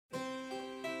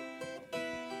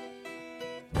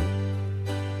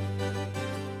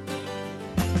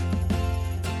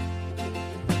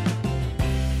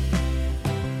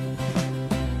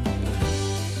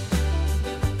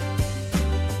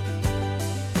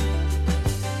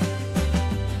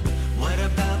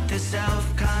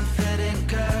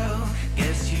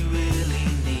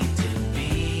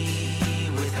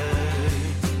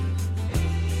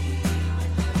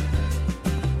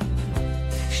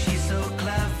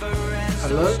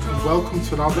Hello and welcome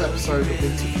to another episode of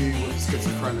Interview with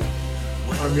Schizophrenic.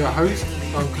 I'm your host,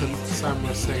 Duncan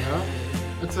Samra-Singer,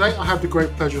 and today I have the great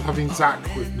pleasure of having Zach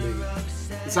with me.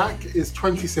 Zach is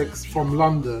 26 from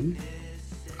London.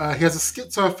 He has a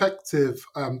schizoaffective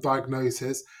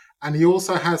diagnosis, and he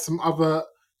also has some other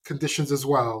conditions as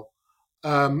well.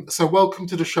 So welcome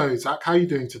to the show, Zach. How are you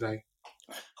doing today?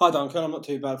 Hi, Duncan. I'm not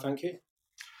too bad, thank you.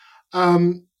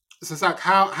 So Zach,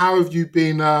 how have you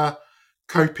been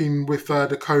coping with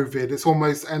the COVID? It's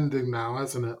almost ending now,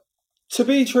 hasn't it? To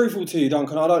be truthful to you,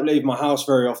 Duncan, I don't leave my house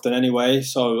very often anyway,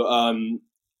 so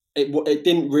it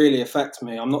didn't really affect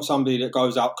me. I'm not somebody that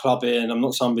goes out clubbing. I'm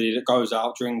not somebody that goes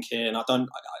out drinking.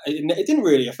 It didn't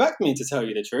really affect me, to tell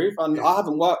you the truth. And I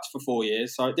haven't worked for 4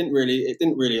 years, so it didn't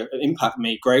really impact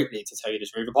me greatly, to tell you the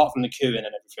truth. Apart from the queuing and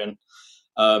everything,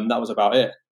 that was about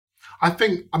it. I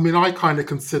kind of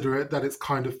consider it that it's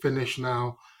kind of finished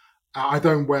now. I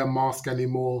don't wear a mask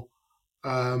anymore,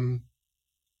 and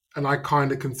I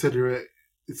kind of consider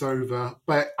it's over.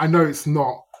 But I know it's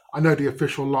not. I know the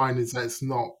official line is that it's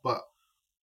not, but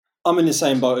I'm in the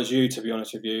same boat as you, to be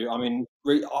honest with you. I mean,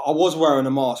 I was wearing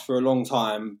a mask for a long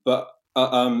time, but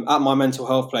at my mental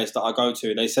health place that I go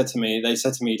to, they said to me,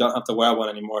 you don't have to wear one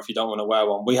anymore if you don't want to wear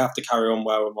one. We have to carry on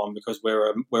wearing one because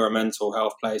we're a mental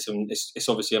health place, and it's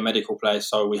obviously a medical place,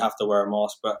 so we have to wear a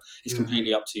mask. But it's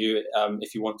completely up to you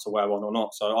if you want to wear one or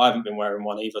not. So I haven't been wearing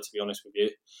one either, to be honest with you,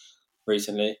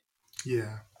 recently.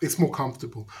 Yeah, it's more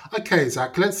comfortable. Okay,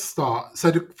 Zach, let's start.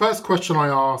 So the first question I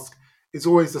ask is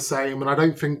always the same, and I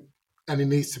don't think any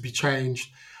needs to be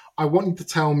changed. I want you to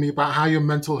tell me about how your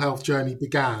mental health journey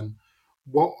began.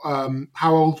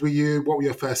 How old were you? What were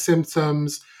your first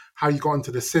symptoms? How you got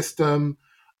into the system?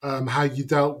 How you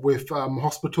dealt with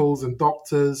hospitals and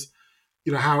doctors?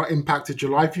 How it impacted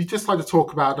your life. You just like to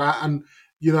talk about that, and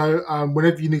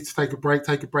whenever you need to take a break,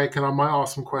 and I might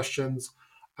ask some questions.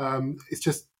 It's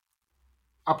just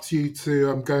up to you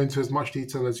to go into as much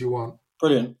detail as you want.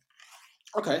 Brilliant.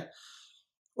 Okay.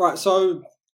 Right. So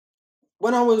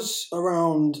when I was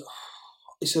around,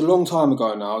 it's a long time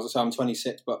ago now. As I say, I'm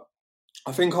 26, but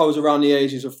I think I was around the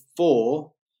ages of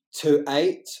 4 to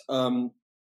 8. I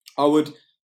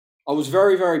was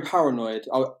very, very paranoid.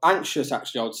 Anxious,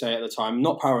 actually, I would say at the time.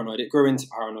 Not paranoid. It grew into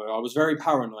paranoia. I was very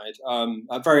paranoid.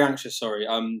 Very anxious. Sorry.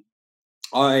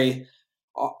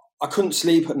 I couldn't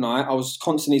sleep at night. I was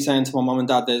constantly saying to my mum and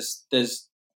dad, "There's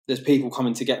people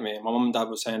coming to get me." And my mum and dad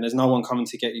were saying, "There's no one coming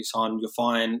to get you, son. You're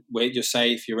fine. You're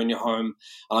safe. You're in your home."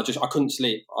 And I couldn't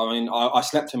sleep. I mean, I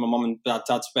slept in my mum and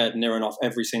dad's bed near enough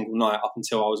every single night up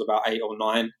until I was about 8 or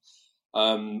 9.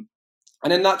 And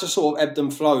then that just sort of ebbed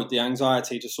and flowed. The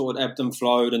anxiety just sort of ebbed and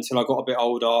flowed until I got a bit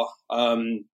older.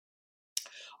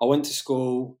 I went to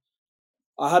school.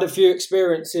 I had a few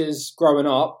experiences growing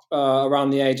up around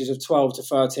the ages of 12 to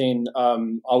 13.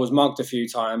 I was mugged a few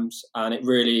times, and it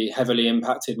really heavily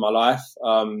impacted my life.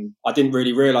 I didn't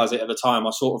really realise it at the time.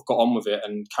 I sort of got on with it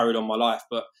and carried on my life.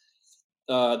 But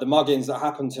the muggings that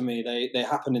happened to me, they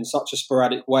happened in such a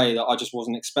sporadic way that I just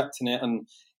wasn't expecting it. And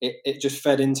it just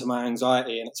fed into my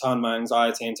anxiety, and it turned my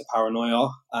anxiety into paranoia.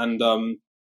 And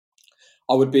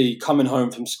I would be coming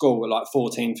home from school at like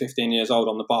 14, 15 years old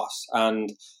on the bus, and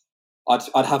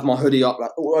I'd have my hoodie up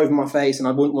like all over my face, and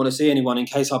I wouldn't want to see anyone in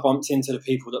case I bumped into the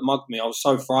people that mugged me. I was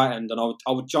so frightened, and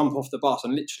I would jump off the bus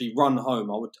and literally run home.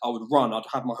 I would run. I'd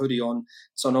have my hoodie on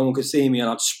so no one could see me, and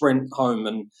I'd sprint home.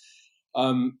 And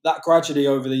that gradually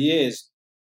over the years,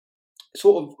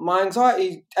 sort of my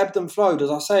anxiety ebbed and flowed,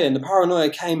 as I say, and the paranoia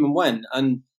came and went.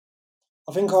 And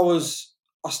I think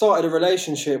I started a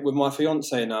relationship with my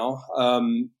fiance now,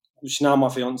 which is now my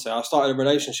fiance. I started a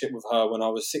relationship with her when I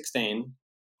was 16.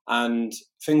 And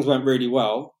things went really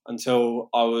well until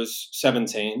I was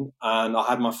 17 and I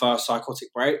had my first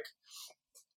psychotic break.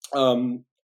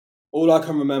 All I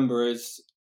can remember is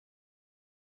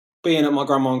being at my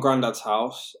grandma and granddad's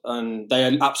house, and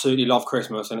they absolutely loved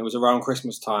Christmas, and it was around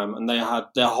Christmas time, and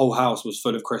their whole house was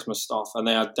full of Christmas stuff, and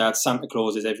they had Santa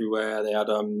Clauses everywhere, they had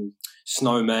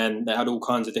snowmen, they had all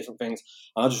kinds of different things.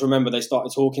 And I just remember they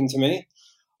started talking to me.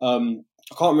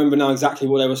 I can't remember now exactly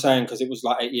what they were saying because it was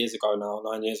like 9 years ago now,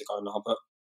 but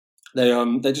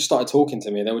they just started talking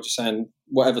to me. They were just saying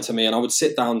whatever to me, and I would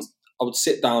sit down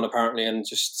apparently and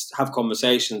just have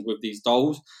conversations with these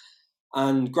dolls.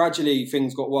 And gradually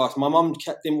things got worse. My mum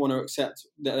didn't want to accept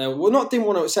that. Didn't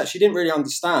want to accept. She didn't really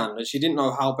understand, and she didn't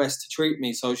know how best to treat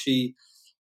me. So she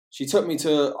took me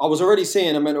to. I was already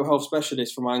seeing a mental health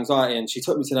specialist for my anxiety, and she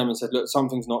took me to them and said, "Look,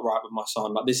 something's not right with my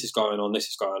son. Like this is going on.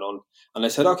 And they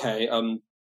said, "Okay,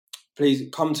 please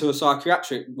come to a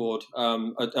psychiatric ward,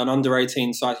 an under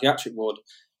 18 psychiatric ward."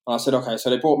 And I said, "Okay." So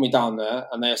they brought me down there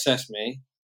and they assessed me.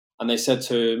 and they said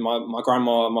to my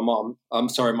grandma and my mum, my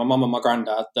mum and my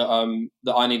granddad,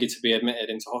 that I needed to be admitted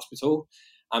into hospital.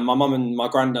 And my mum and my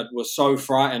granddad were so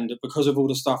frightened because of all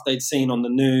the stuff they'd seen on the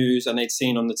news and they'd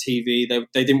seen on the TV. They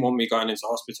didn't want me going into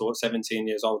hospital at 17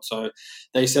 years old. So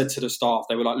they said to the staff,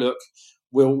 they were like, look,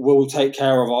 we'll take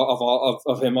care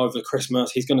of him over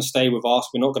Christmas. He's going to stay with us.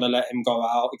 We're not going to let him go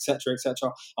out, etc.,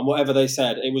 etc. And whatever they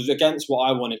said, it was against what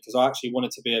I wanted, because I actually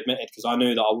wanted to be admitted because I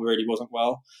knew that I really wasn't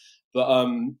well. But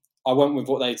I went with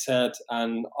what they'd said,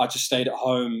 and I just stayed at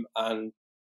home, and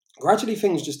gradually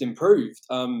things just improved.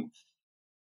 Before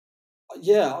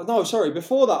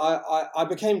that, I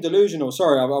became delusional.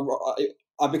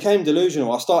 I became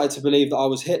delusional. I started to believe that I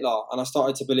was Hitler, and I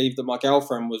started to believe that my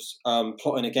girlfriend was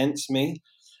plotting against me.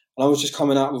 And I was just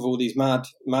coming out with all these mad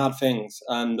things.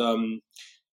 And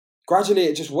gradually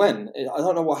it just went. I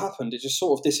don't know what happened. It just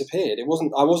sort of disappeared. I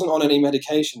wasn't on any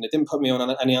medication. It didn't put me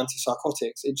on any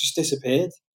antipsychotics. It just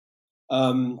disappeared.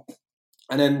 And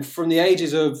then from the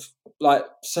ages of like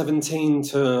 17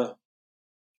 to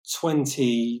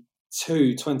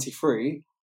 22, 23,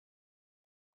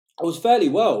 I was fairly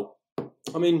well.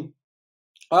 I mean,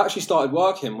 I actually started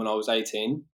working when I was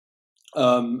 18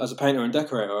 as a painter and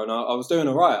decorator, and I was doing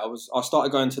all right. I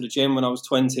started going to the gym when I was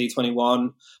 20,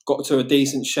 21, got to a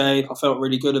decent shape. I felt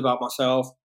really good about myself.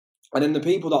 And then the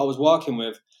people that I was working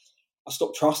with, I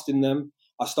stopped trusting them.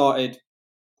 I started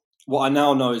what I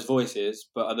now know as voices,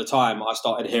 but at the time I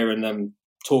started hearing them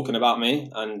talking about me,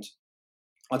 and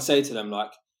I'd say to them,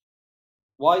 like,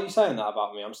 why are you saying that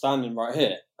about me? I'm standing right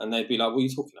here. And they'd be like, what are you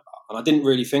talking about? And I didn't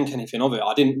really think anything of it.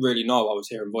 I didn't really know I was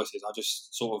hearing voices. I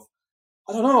just sort of,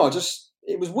 I don't know,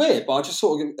 it was weird, but I just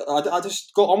sort of, I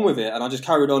just got on with it, and I just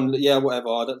carried on, yeah, whatever.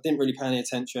 I didn't really pay any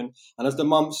attention. And as the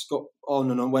months got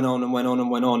on and went on and went on and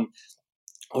went on,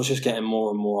 I was just getting more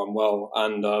and more unwell.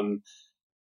 And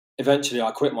eventually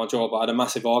I quit my job. I had a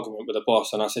massive argument with the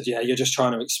boss, and I said, yeah, you're just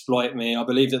trying to exploit me. I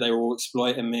believe that they were all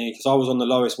exploiting me because I was on the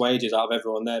lowest wages out of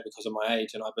everyone there because of my age,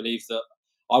 and I believed that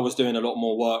I was doing a lot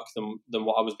more work than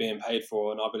what I was being paid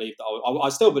for. And I believe that I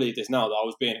still believe this now, that I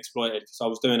was being exploited because I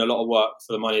was doing a lot of work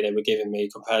for the money they were giving me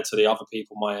compared to the other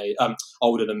people my age,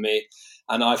 older than me.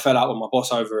 And I fell out with my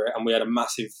boss over it, and we had a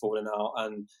massive falling out,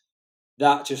 and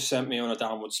that just sent me on a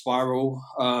downward spiral.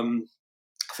 I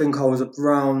think I was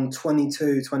around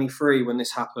 22, 23 when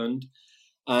this happened,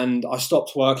 and I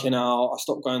stopped working out. I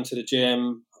stopped going to the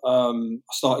gym. I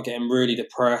started getting really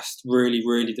depressed, really,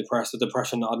 really depressed, a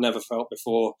depression that I'd never felt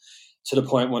before, to the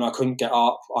point when I couldn't get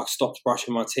up. I stopped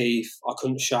brushing my teeth. I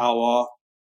couldn't shower.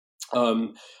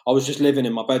 I was just living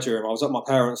in my bedroom. I was at my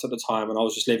parents' at the time, and I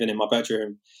was just living in my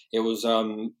bedroom. It was,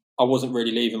 I wasn't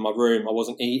really leaving my room. I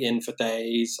wasn't eating for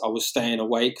days. I was staying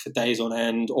awake for days on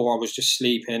end, or I was just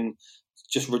sleeping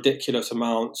just ridiculous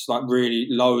amounts, like really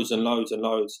loads and loads and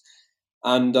loads.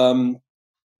 And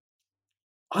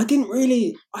I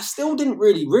still didn't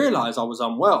really realize I was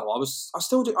unwell. I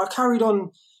carried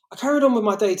on with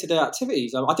my day-to-day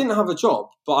activities. I didn't have a job,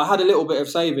 but I had a little bit of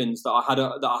savings that I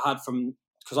had from,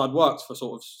 because I'd worked for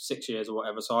sort of 6 years or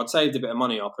whatever. So I'd saved a bit of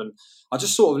money up, and I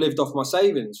just sort of lived off my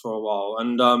savings for a while.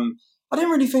 And I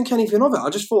didn't really think anything of it. I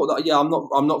just thought that, yeah, I'm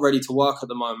not ready to work at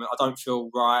the moment. I don't feel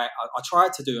right. I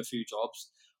tried to do a few jobs,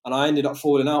 and I ended up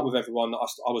falling out with everyone that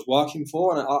I was working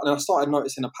for. And I started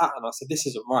noticing a pattern. I said, this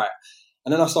isn't right.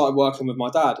 And then I started working with my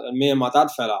dad, and me and my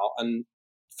dad fell out, and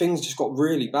things just got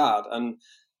really bad. And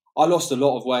I lost a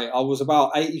lot of weight. I was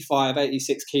about 85,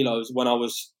 86 kilos when I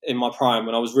was in my prime,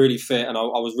 when I was really fit and I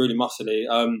was really muscly.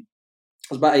 I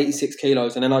was about 86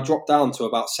 kilos, and then I dropped down to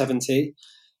about 70.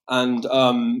 And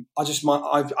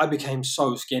I became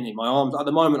so skinny. My arms, at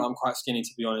the moment, I'm quite skinny,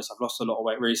 to be honest. I've lost a lot of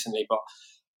weight recently, but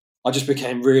I just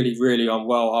became really, really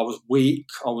unwell. I was weak.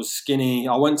 I was skinny.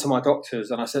 I went to my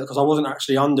doctors, and I said, because I wasn't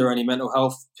actually under any mental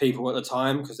health people at the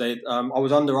time, because I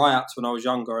was under IAPS when I was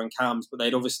younger and CAMS, but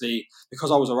they'd obviously, because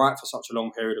I was all right for such a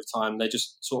long period of time, they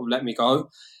just sort of let me go.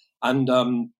 And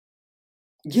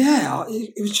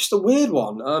it was just a weird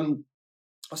one.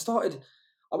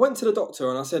 I went to the doctor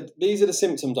and I said, these are the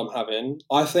symptoms I'm having.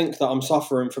 I think that I'm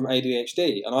suffering from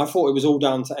ADHD. And I thought it was all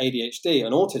down to ADHD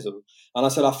and autism. And I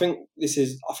said, I think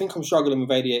I'm struggling with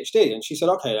ADHD. And she said,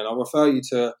 okay, then I'll refer you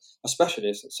to a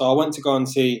specialist. So I went to go and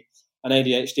see an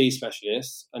ADHD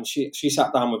specialist, and she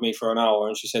sat down with me for an hour,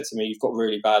 and she said to me, you've got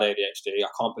really bad ADHD. I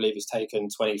can't believe it's taken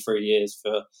 23 years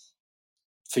for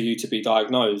you to be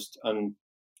diagnosed. And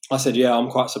I said, yeah, I'm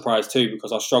quite surprised too,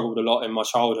 because I struggled a lot in my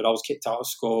childhood. I was kicked out of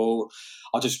school.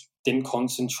 I just didn't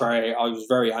concentrate. I was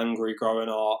very angry growing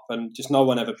up, and just no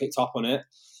one ever picked up on it.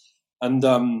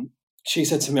 And she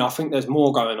said to me, I think there's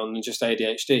more going on than just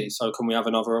ADHD. So can we have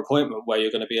another appointment where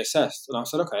you're going to be assessed? And I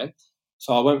said, okay.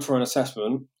 So I went for an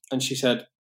assessment, and she said,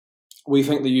 we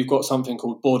think that you've got something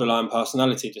called borderline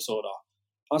personality disorder.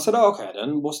 I said, oh, okay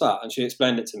then, what's that? And she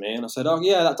explained it to me, and I said, oh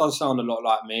yeah, that does sound a lot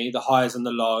like me, the highs and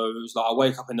the lows. Like I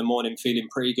wake up in the morning feeling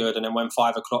pretty good, and then when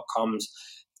 5 o'clock comes,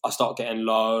 I start getting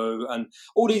low, and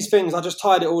all these things. I just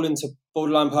tied it all into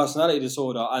borderline personality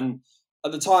disorder. And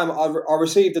at the time, I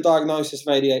received the diagnosis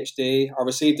of ADHD, I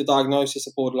received the diagnosis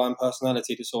of borderline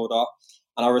personality disorder,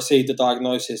 and I received the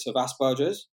diagnosis of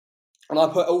Asperger's. And I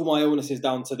put all my illnesses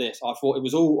down to this. I thought it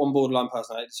was all on borderline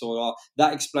personality disorder.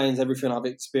 That explains everything I've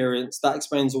experienced. That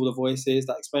explains all the voices.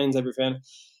 That explains everything.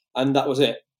 And that was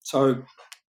it. So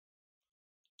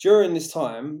during this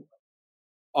time,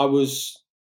 I've missed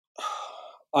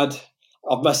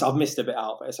a bit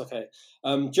out, but it's okay.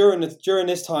 During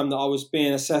this time that I was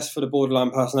being assessed for the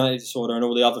borderline personality disorder and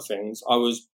all the other things,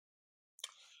 I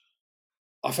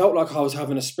felt like I was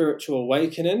having a spiritual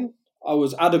awakening. I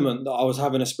was adamant that I was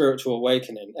having a spiritual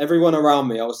awakening. Everyone around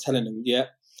me, I was telling them, yeah,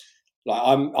 like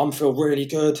I'm feel really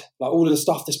good. Like all of the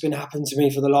stuff that's been happening to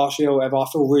me for the last year or whatever, I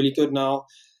feel really good now.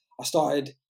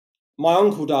 My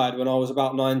uncle died when I was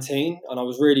about 19, and I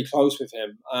was really close with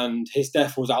him, and his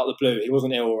death was out of the blue. He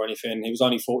wasn't ill or anything. He was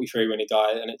only 43 when he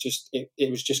died, and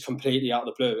it was just completely out of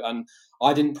the blue. And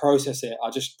I didn't process it. I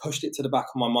just pushed it to the back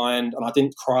of my mind, and I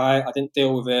didn't cry. I didn't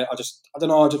deal with it. I don't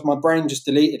know, my brain just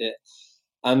deleted it.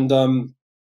 And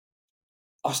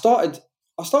I started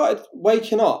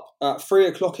waking up at 3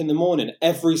 o'clock in the morning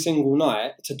every single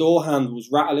night to door handles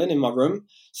rattling in my room.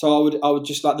 So I would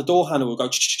just, like, the door handle would go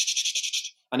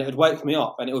and it would wake me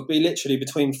up, and it would be literally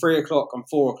between 3 o'clock and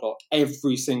 4 o'clock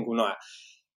every single night.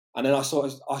 And then I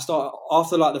started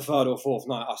after like the third or fourth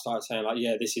night, I started saying, like,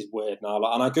 yeah, this is weird now.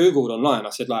 Like, and I Googled online, I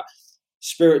said, like,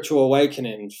 spiritual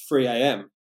awakening 3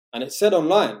 a.m. and it said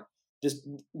online,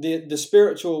 the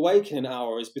spiritual awakening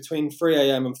hour is between 3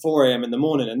 a.m. and 4 a.m. in the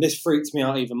morning, and this freaked me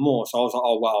out even more. So I was like,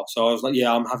 oh wow. So I was like,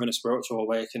 yeah, I'm having a spiritual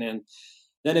awakening.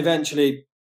 Then eventually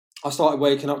I started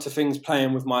waking up to things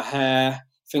playing with my hair,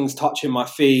 things touching my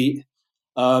feet.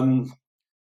 I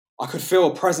could feel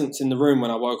a presence in the room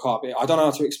when I woke up. I don't know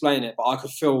how to explain it, but I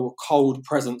could feel a cold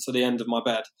presence at the end of my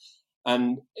bed.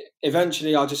 And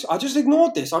eventually I just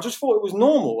ignored this. I just thought it was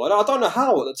normal. I don't know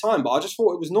how at the time, but I just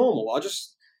thought it was normal.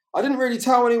 I didn't really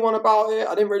tell anyone about it.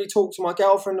 I didn't really talk to my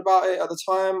girlfriend about it at the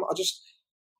time.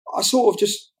 I sort of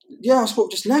just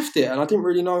left it, and I didn't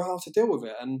really know how to deal with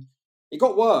it. And it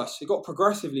got worse. It got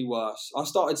progressively worse. I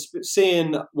started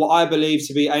seeing what I believed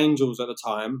to be angels at the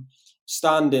time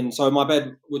standing. So my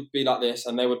bed would be like this,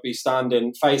 and they would be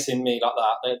standing facing me like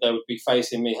that. They would be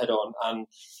facing me head on, and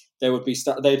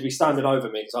they'd be standing over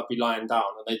me because I'd be lying down.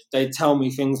 And they'd tell me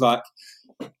things like,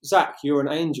 Zach, you're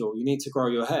an angel. You need to grow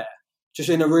your hair. Just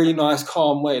in a really nice,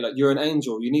 calm way, like, you're an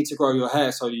angel. You need to grow your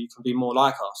hair so you can be more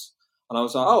like us. And I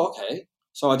was like, oh, okay.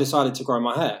 So I decided to grow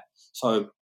my hair. So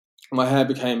my hair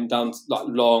became down like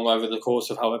long over the course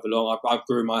of however long. I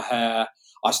grew my hair.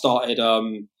 I started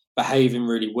behaving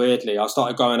really weirdly. I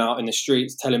started going out in the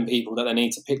streets telling people that they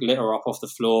need to pick litter up off the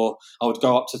floor. I would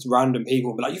go up to random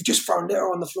people and be like, you've just thrown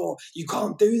litter on the floor. You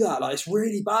can't do that. Like, it's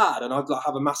really bad. And I'd like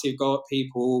have a massive go at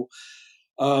people.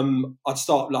 I'd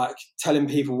start like telling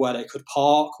people where they could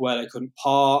park, where they couldn't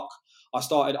park.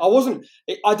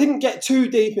 I didn't get too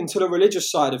deep into the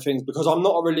religious side of things because I'm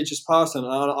not a religious person.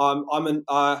 And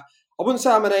I wouldn't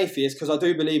say I'm an atheist because I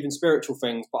do believe in spiritual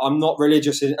things, but I'm not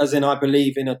religious as in I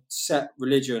believe in a set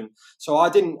religion. So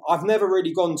I've never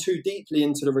really gone too deeply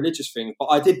into the religious thing, but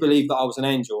I did believe that I was an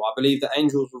angel. I believed that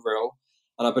angels were real,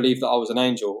 and I believed that I was an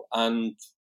angel. And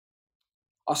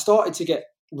I started to get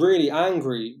really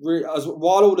angry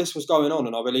while all this was going on,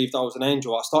 and I believed I was an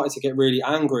angel. I started to get really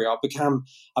angry. I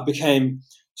became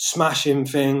smashing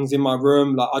things in my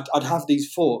room. Like I'd have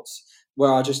these thoughts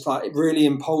where I just like really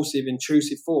impulsive,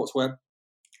 intrusive thoughts where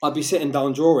I'd be sitting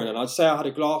down drawing, and I'd say I had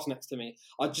a glass next to me.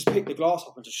 I'd just pick the glass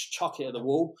up and just chuck it at the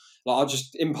wall. Like I'd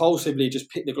just impulsively just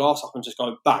pick the glass up and just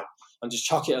go bang and just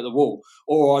chuck it at the wall.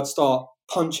 Or I'd start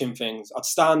punching things. I'd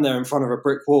stand there in front of a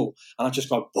brick wall and I'd just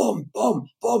go boom, boom,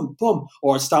 boom, boom.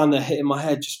 Or I'd stand there hitting my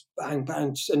head, just bang,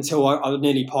 bang, just until I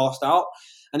nearly passed out.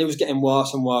 And it was getting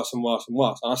worse and worse and worse and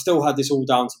worse. And I still had this all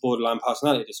down to borderline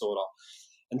personality disorder.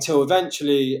 Until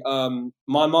eventually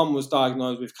my mum was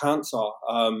diagnosed with cancer.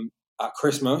 at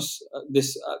Christmas.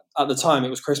 At the time, it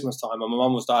was Christmas time, and my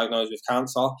mum was diagnosed with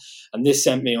cancer, and this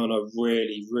sent me on a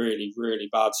really, really, really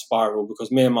bad spiral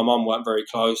because me and my mum weren't very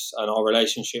close, and our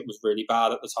relationship was really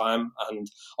bad at the time. And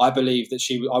I believe that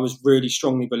I was really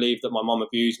strongly believed that my mum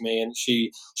abused me, and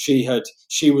she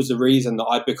was the reason that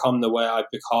I'd become the way I'd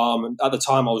become. And at the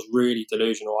time, I was really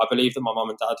delusional. I believed that my mum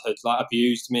and dad had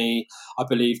abused me. I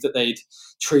believed that they'd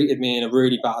treated me in a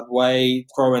really bad way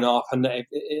growing up, and it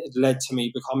led to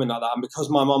me becoming like that. And because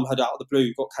my mum had out of the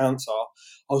blue got cancer,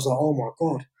 I was like, oh my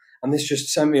God. And this just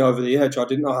sent me over the edge. I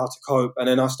didn't know how to cope. And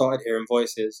then I started hearing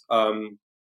voices, telling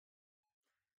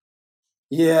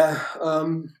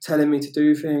me to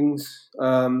do things.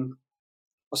 I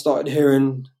started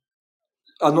hearing,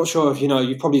 I'm not sure if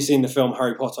you've probably seen the film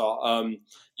Harry Potter.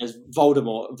 There's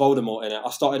Voldemort in it. I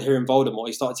started hearing Voldemort.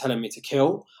 He started telling me to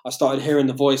kill. I started hearing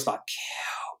the voice like,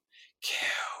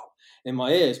 kill in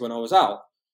my ears when I was out.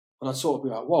 And I'd sort of be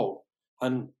like, whoa.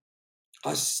 And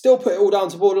I still put it all down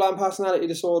to borderline personality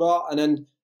disorder. And then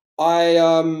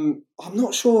I'm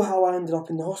not sure how I ended up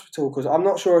in the hospital, because I'm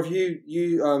not sure if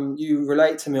you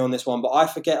relate to me on this one, but I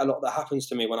forget a lot that happens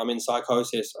to me when I'm in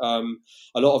psychosis. A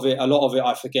lot of it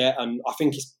I forget, and I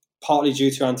think it's partly due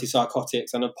to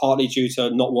antipsychotics and partly due to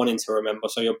not wanting to remember.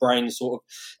 So your brain sort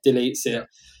of deletes it.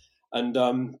 And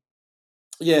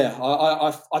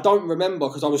I don't remember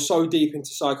because I was so deep into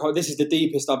psychosis. This is the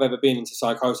deepest I've ever been into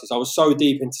psychosis. I was so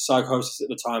deep into psychosis at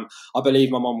the time. I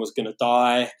believed my mum was going to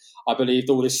die. I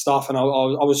believed all this stuff. And I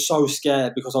was so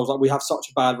scared because I was like, we have such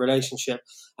a bad relationship.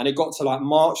 And it got to like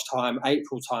March time,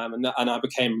 April time, and I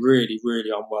became really,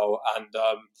 really unwell. And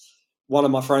one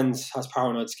of my friends has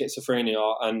paranoid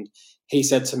schizophrenia, and he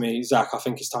said to me, Zach, I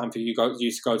think it's time for you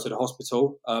to go to the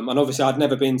hospital. And obviously I'd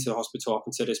never been to the hospital up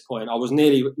until this point. I was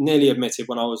nearly admitted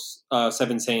when I was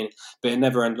 17, but it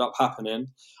never ended up happening.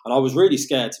 And I was really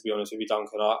scared, to be honest with you,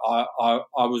 Duncan. I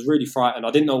was really frightened.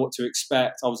 I didn't know what to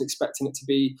expect. I was expecting it to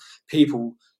be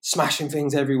people smashing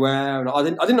things everywhere, and I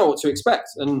didn't know what to expect.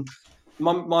 And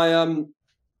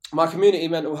my community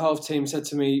mental health team said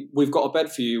to me, we've got a bed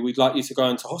for you. We'd like you to go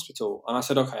into hospital. And I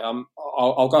said, okay,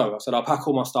 I'll go. I said, I'll pack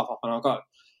all my stuff up and I'll go.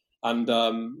 And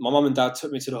my mum and dad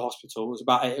took me to the hospital. It was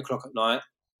about 8 o'clock at night.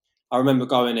 I remember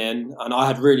going in, and I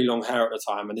had really long hair at the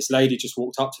time. And this lady just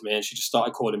walked up to me and she just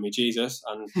started calling me Jesus.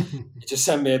 And it just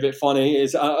sent me a bit funny. I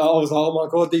was like, oh my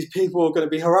God, these people are going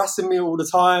to be harassing me all the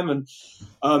time. And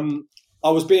I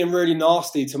was being really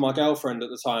nasty to my girlfriend at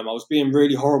the time. I was being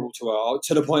really horrible to her,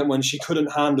 to the point when she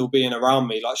couldn't handle being around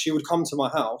me. Like, she would come to my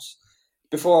house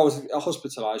before I was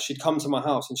hospitalized. She'd come to my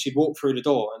house and she'd walk through the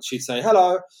door and she'd say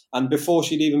hello. And before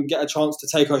she'd even get a chance to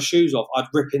take her shoes off, I'd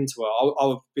rip into her. I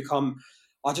would become,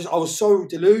 I was so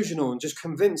delusional and just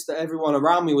convinced that everyone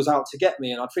around me was out to get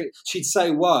me. And I think she'd say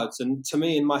words, and to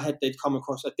me in my head, they'd come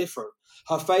across as different.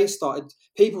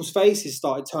 People's faces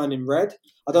started turning red.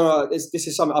 I don't know, this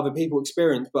is something other people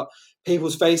experience, but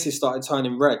people's faces started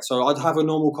turning red. So I'd have a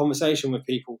normal conversation with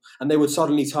people and they would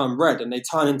suddenly turn red and they'd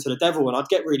turn into the devil, and I'd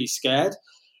get really scared.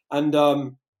 And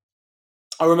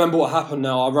I remember what happened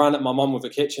now. I ran at my mum with a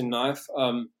kitchen knife.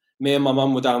 Me and my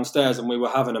mum were downstairs and we were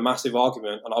having a massive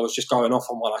argument, and I was just going off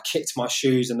on one. I kicked my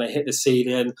shoes and they hit the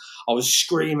ceiling. I was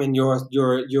screaming,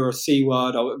 you're a C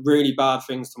word. Really bad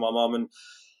things to my mum.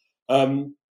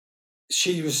 And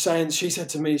she said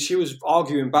to me, she was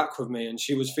arguing back with me and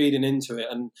she was feeding into it.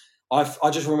 And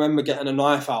I just remember getting a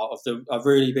knife out of a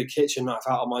really big kitchen knife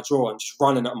out of my drawer and just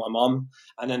running at my mum.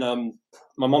 And then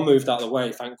my mum moved out of the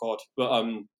way, thank God. But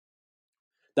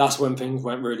that's when things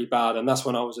went really bad, and that's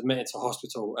when I was admitted to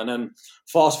hospital. And then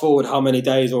fast forward how many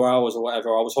days or hours or whatever,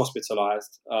 I was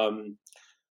hospitalised.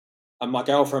 And my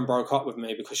girlfriend broke up with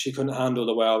me because she couldn't handle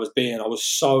the way I was being. I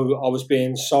was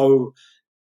being so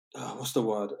what's the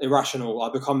word? Irrational. I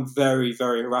become very,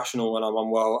 very irrational when I'm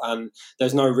unwell, and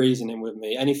there's no reasoning with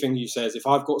me. Anything you say, if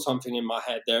I've got something in my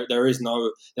head, there's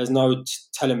no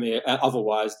telling me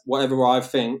otherwise. Whatever I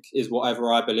think is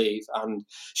whatever I believe, and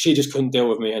she just couldn't deal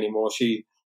with me anymore. She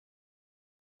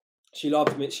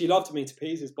loved me. She loved me to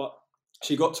pieces, but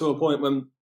she got to a point when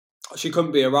she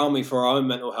couldn't be around me for her own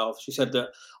mental health. She said that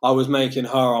I was making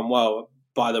her unwell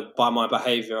by my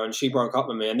behaviour, and she broke up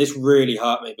with me. And this really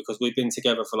hurt me because we'd been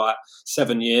together for like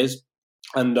 7 years,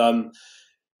 and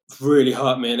really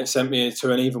hurt me, and it sent me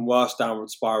into an even worse downward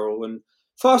spiral. And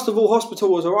first of all,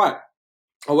 hospital was all right.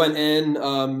 I went in,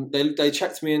 they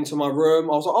checked me into my room.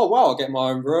 I was like, oh, wow, I'll get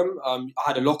my own room. I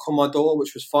had a lock on my door,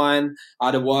 which was fine. I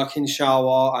had a working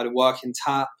shower. I had a working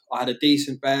tap. I had a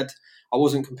decent bed. I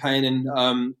wasn't complaining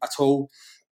at all.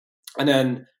 And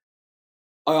then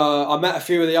I met a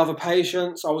few of the other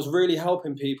patients. I was really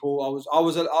helping people.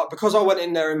 Because I went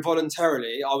in there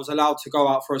involuntarily. I was allowed to go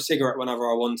out for a cigarette whenever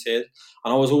I wanted,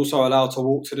 and I was also allowed to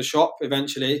walk to the shop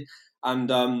eventually.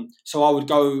 And so I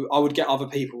would get other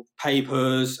people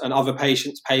papers and other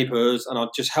patients papers, and I'd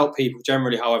just help people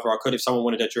generally. However I could, if someone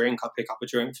wanted a drink, I'd pick up a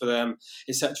drink for them,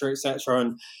 etc., etc.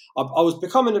 And I was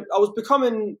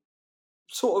becoming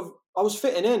sort of, I was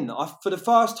fitting in. For the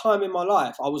first time in my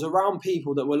life, I was around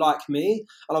people that were like me,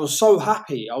 and I was so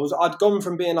happy. I'd gone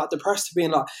from being like depressed to being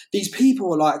like, these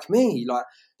people are like me. Like,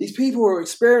 these people are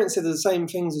experiencing the same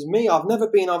things as me. I've never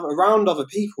been around other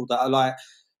people that are like,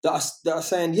 that are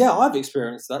saying, yeah, I've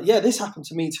experienced that. Yeah, this happened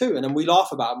to me too. And then we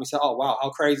laugh about it and we say, oh wow,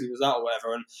 how crazy was that, or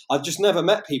whatever. And I've just never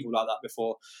met people like that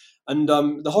before. And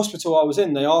the hospital I was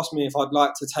in, they asked me if I'd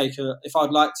like to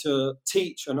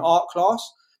teach an art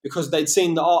class, because they'd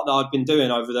seen the art that I'd been doing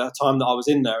over the time that I was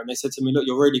in there. And they said to me, look,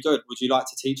 you're really good. Would you like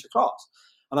to teach a class?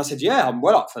 And I said, yeah, I'm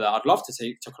well up for that. I'd love to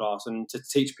teach a class and to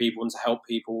teach people and to help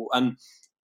people. And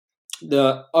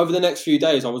over the next few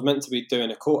days, I was meant to be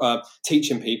doing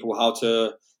teaching people how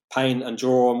to paint and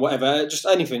draw and whatever, just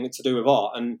anything to do with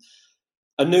art. And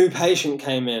a new patient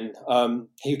came in.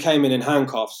 He came in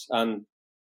handcuffs, and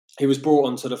he was brought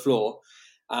onto the floor.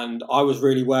 And I was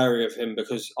really wary of him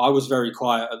because I was very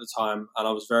quiet at the time, and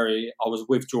I was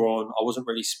withdrawn. I wasn't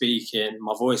really speaking.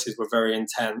 My voices were very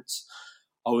intense.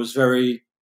 I was very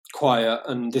quiet,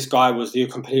 and this guy was the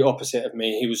complete opposite of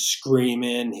me. He was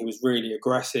screaming. He was really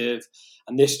aggressive,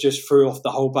 and this just threw off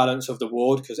the whole balance of the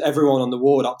ward, because everyone on the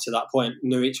ward up to that point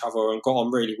knew each other and got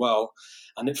on really well,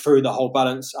 and it threw the whole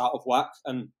balance out of whack.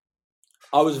 And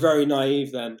I was very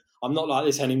naive then. I'm not like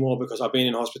this anymore because I've been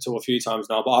in hospital a few times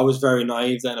now, but I was very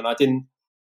naive then, and I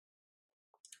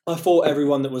thought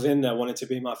everyone that was in there wanted to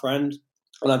be my friend,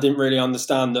 and I didn't really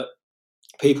understand that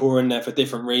people were in there for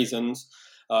different reasons.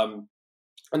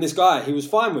 And this guy, he was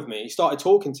fine with me. He started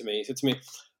talking to me. He said to me,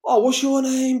 oh, what's your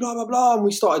name? Blah, blah, blah. And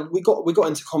we got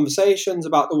into conversations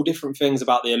about all different things,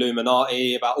 about the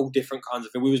Illuminati, about all different kinds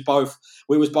of things.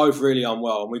 We was both really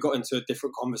unwell, and we got into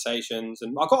different conversations,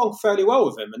 and I got on fairly well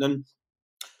with him. And then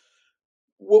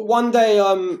one day,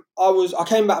 I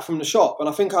came back from the shop, and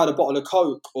I think I had a bottle of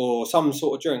Coke or some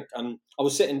sort of drink, and I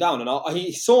was sitting down, and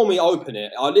he saw me open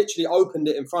it. I literally opened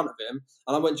it in front of him,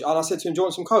 and I said to him, do you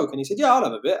want some Coke? And he said, yeah, I'll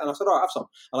have a bit. And I said, all right, have some.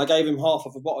 And I gave him half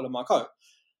of a bottle of my Coke.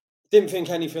 Didn't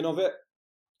think anything of it.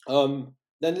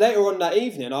 Then later on that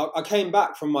evening, I came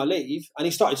back from my leave, and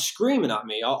he started screaming at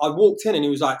me. I walked in, and he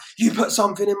was like, you put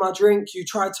something in my drink, you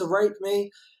tried to rape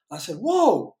me. I said,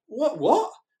 whoa,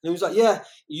 what? And he was like, yeah,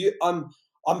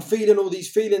 I'm feeling all these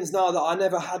feelings now that I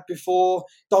never had before.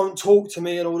 Don't talk to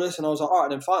me and all this. And I was like, all right,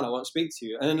 then fine, I won't speak to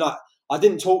you. And then I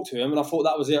didn't talk to him, and I thought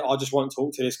that was it. I just won't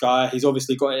talk to this guy. He's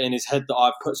obviously got it in his head that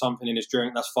I've put something in his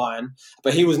drink. That's fine.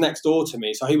 But he was next door to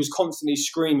me, so he was constantly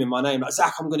screaming my name, like,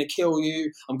 Zach, I'm going to kill you.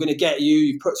 I'm going to get you.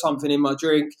 You put something in my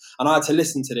drink. And I had to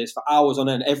listen to this for hours on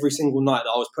end. Every single night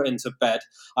that I was put into bed,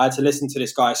 I had to listen to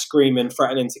this guy screaming,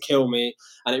 threatening to kill me.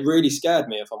 And it really scared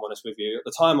me, if I'm honest with you. At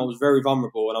the time, I was very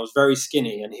vulnerable, and I was very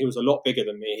skinny, and he was a lot bigger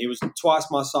than me. He was twice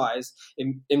my size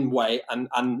in weight, and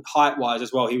height-wise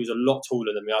as well. He was a lot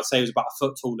taller than me. I'd say he was about a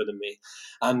foot taller than me.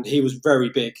 And he was very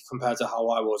big compared to how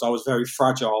I was. I was very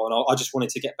fragile, and I just wanted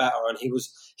to get better. And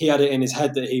he had it in his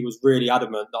head that he was really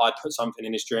adamant that I'd put something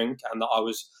in his drink, and that I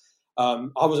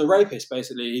was a rapist,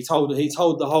 basically. He told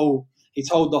the whole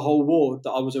ward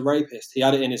that I was a rapist. He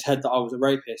had it in his head that I was a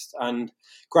rapist. And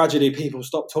gradually people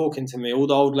stopped talking to me. All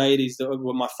the old ladies that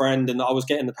were my friend and that I was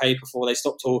getting the paper for, they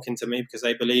stopped talking to me because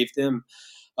they believed him.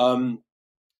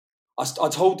 I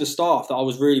told the staff that I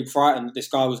was really frightened that this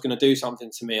guy was going to do something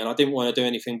to me, and I didn't want to do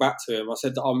anything back to him. I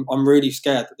said that I'm really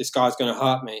scared that this guy's going to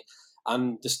hurt me.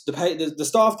 And the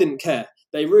staff didn't care.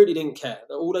 They really didn't care.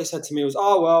 All they said to me was,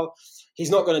 oh, well, he's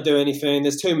not going to do anything.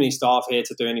 There's too many staff here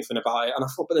to do anything about it. And I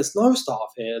thought, but there's no staff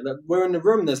here. We're in the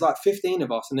room. There's like 15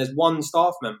 of us, and there's one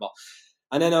staff member.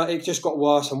 And then it just got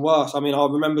worse and worse. I mean, I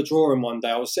remember drawing one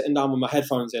day. I was sitting down with my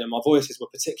headphones in, and my voices were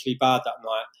particularly bad that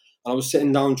night. And I was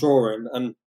sitting down drawing,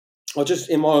 and I just,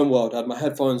 in my own world, I had my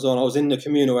headphones on. I was in the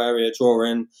communal area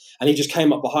drawing, and he just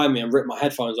came up behind me and ripped my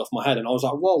headphones off my head. And I was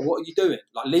like, whoa, what are you doing?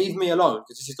 Like, leave me alone,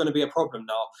 because this is going to be a problem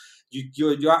now.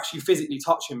 You're actually physically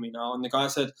touching me now. And the guy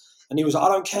said, and he was like, I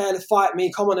don't care, fight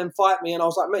me, come on and fight me. And I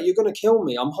was like, mate, you're going to kill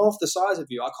me. I'm half the size of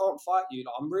you. I can't fight you.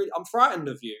 Like, I'm frightened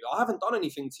of you. I haven't done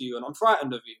anything to you, and I'm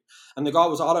frightened of you. And the guy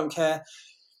was like, I don't care.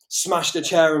 Smashed a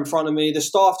chair in front of me. The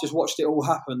staff just watched it all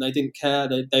happen. They didn't care.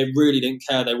 They really didn't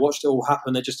care. They watched it all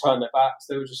happen. They just turned their backs.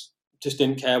 They were just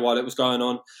didn't care while it was going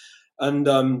on. And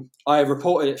I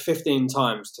reported it 15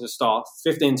 times to the staff.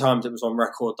 15 times it was on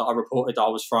record that I reported that I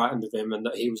was frightened of him and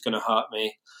that he was going to hurt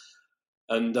me.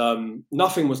 And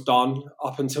nothing was done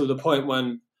up until the point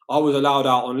when I was allowed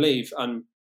out on leave. And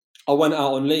I went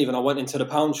out on leave and I went into the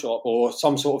pound shop or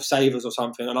some sort of Savers or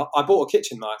something, and I bought a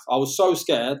kitchen knife. I was so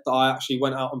scared that I actually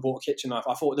went out and bought a kitchen knife.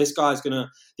 I thought this guy's gonna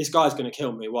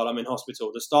kill me while I'm in hospital.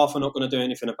 The staff are not gonna do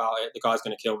anything about it. The guy's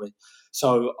gonna kill me.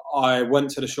 So I went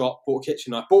to the shop, bought a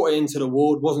kitchen knife, brought it into the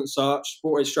ward, wasn't searched,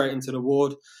 brought it straight into the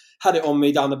ward, had it on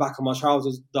me down the back of my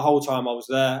trousers the whole time I was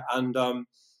there, and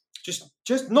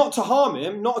just not to harm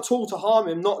him, not at all to harm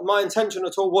him. Not my intention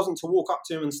at all wasn't to walk up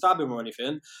to him and stab him or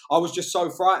anything. I was just so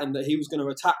frightened that he was going to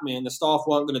attack me and the staff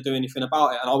weren't going to do anything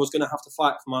about it, and I was going to have to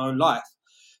fight for my own life.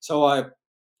 So I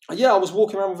was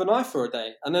walking around with a knife for a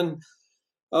day, and then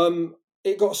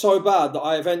it got so bad that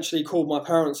I eventually called my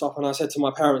parents up and I said to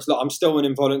my parents, look, I'm still an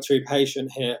involuntary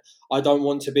patient here. I don't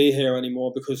want to be here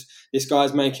anymore because this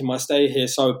guy's making my stay here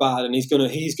so bad, and he's gonna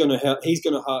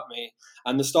hurt me.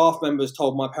 And the staff members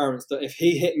told my parents that if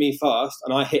he hit me first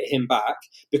and I hit him back,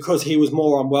 because he was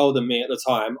more unwell than me at the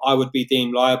time, I would be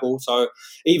deemed liable. So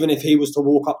even if he was to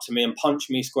walk up to me and punch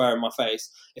me square in my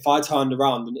face, if I turned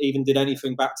around and even did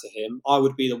anything back to him, I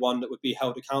would be the one that would be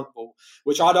held accountable,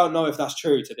 which I don't know if that's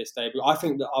true to this day, but I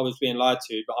think that I was being lied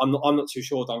to, but I'm not too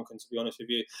sure, Duncan, to be honest with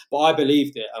you. But I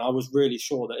believed it, and I was really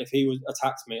sure that if he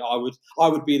attacked me, I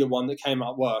would be the one that came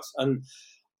out worse. And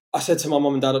I said to my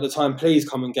mum and dad at the time, please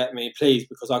come and get me, please,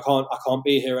 because I can't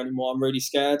be here anymore. I'm really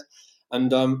scared.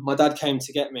 And my dad came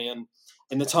to get me. And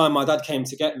in the time my dad came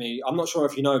to get me, I'm not sure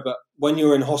if you know, but when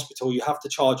you're in hospital, you have to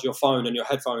charge your phone and your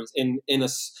headphones. In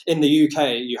the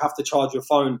UK, you have to charge your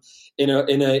phone in a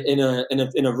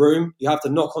room. You have to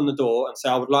knock on the door and say,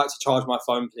 I would like to charge my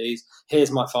phone, please.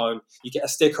 Here's my phone. You get a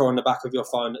sticker on the back of your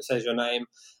phone that says your name,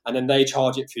 and then they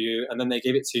charge it for you, and then they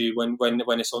give it to you when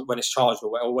it's charged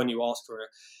or when you ask for it.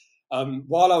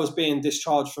 While I was being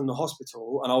discharged from the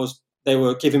hospital, and they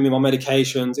were giving me my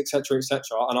medications, etc.,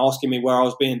 and asking me where I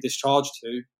was being discharged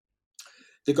to,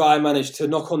 the guy managed to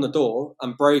knock on the door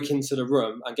and break into the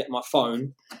room and get my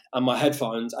phone and my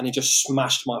headphones, and he just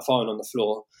smashed my phone on the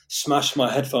floor, smashed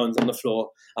my headphones on the floor,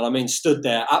 and I mean stood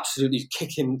there absolutely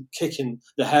kicking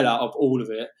the hell out of all of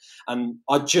it. And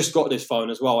I just got this phone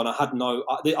as well, and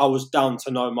I was down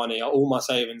to no money. All my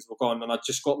savings were gone, and I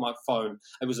just got my phone.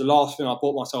 It was the last thing. I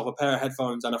bought myself a pair of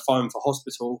headphones and a phone for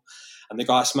hospital, and the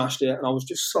guy smashed it, and I was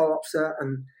just so upset.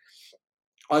 And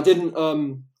I didn't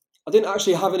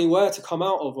actually have anywhere to come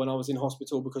out of when I was in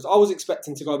hospital, because I was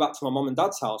expecting to go back to my mum and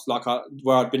dad's house,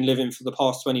 where I'd been living for the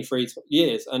past 23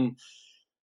 years. And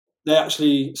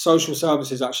social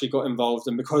services actually got involved.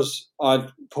 And because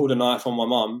I'd pulled a knife on my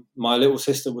mum, my little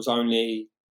sister was only,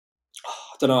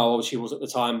 I don't know how old she was at the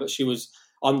time, but she was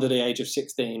under the age of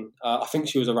 16. I think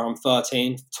she was around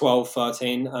 12,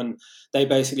 13. And they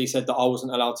basically said that I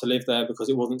wasn't allowed to live there because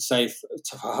it wasn't safe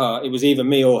for her. It was either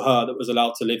me or her that was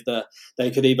allowed to live there. They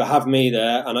could either have me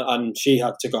there and she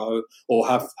had to go, or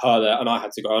have her there and I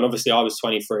had to go. And obviously I was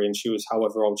 23 and she was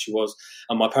however old she was.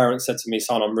 And my parents said to me,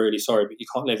 son, I'm really sorry, but you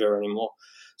can't live here anymore.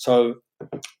 So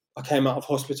I came out of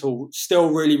hospital still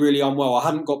really, really unwell. I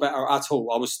hadn't got better at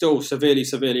all. I was still severely,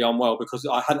 severely unwell because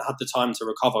I hadn't had the time to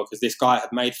recover, because this guy had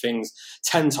made things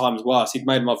 10 times worse. He'd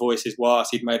made my voices worse.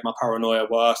 He'd made my paranoia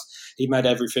worse. He'd made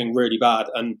everything really bad.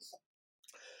 And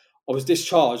I was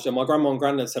discharged, and my grandma and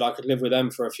granddad said I could live with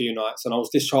them for a few nights. And I was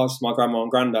discharged to my grandma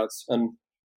and granddad's. And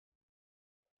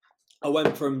I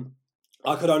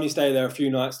could only stay there a few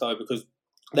nights though, because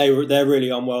they're really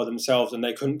unwell themselves and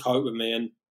they couldn't cope with me.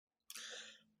 And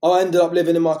I ended up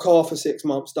living in my car for 6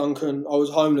 months, Duncan. I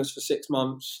was homeless for 6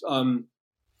 months, and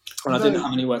I didn't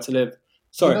have anywhere to live.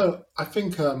 Sorry. I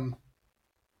think,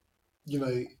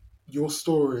 your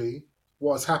story,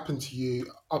 what has happened to you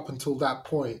up until that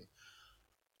point,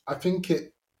 I think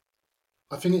it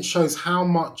shows how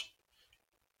much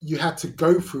you had to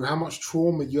go through, how much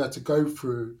trauma you had to go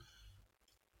through,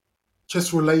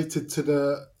 just related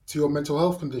to your mental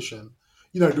health condition.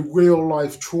 The real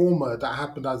life trauma that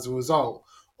happened as a result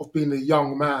of being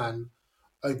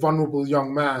a vulnerable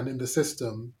young man in the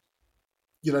system.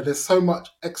 There's so much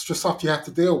extra stuff you have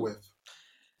to deal with.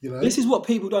 This is what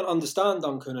people don't understand,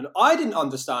 Duncan, and I didn't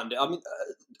understand it. I mean,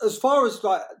 as far as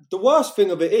the worst thing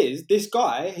of it is, this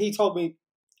guy, he told me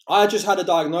I just had a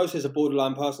diagnosis of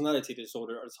borderline personality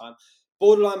disorder at the time.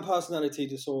 Borderline personality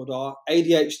disorder,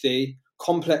 ADHD,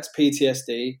 complex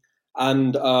PTSD,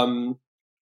 and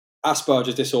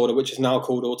Asperger's disorder, which is now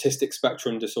called autistic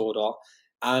spectrum disorder,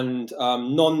 and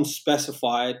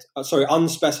unspecified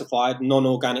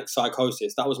non-organic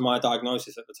psychosis. That was my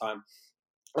diagnosis at the time.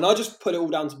 And I just put it all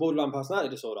down to borderline personality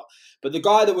disorder. But the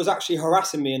guy that was actually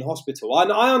harassing me in hospital,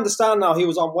 I understand now he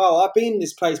was unwell. I've been in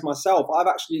this place myself. I've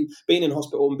actually been in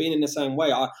hospital and been in the same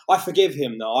way. I forgive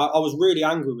him now. I was really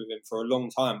angry with him for a long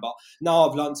time, but now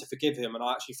I've learned to forgive him. And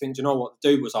I actually think, you know what,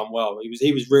 the dude was unwell.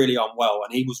 He was really unwell,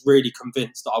 and he was really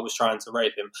convinced that I was trying to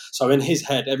rape him. So in his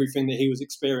head, everything that he was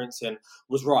experiencing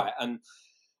was right. And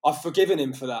I've forgiven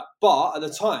him for that. But at the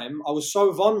time, I was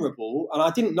so vulnerable and I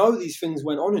didn't know these things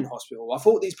went on in hospital. I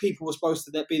thought these people were supposed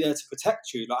to be there to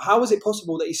protect you. Like, how was it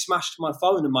possible that he smashed my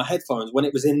phone and my headphones when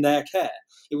it was in their care?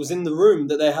 It was in the room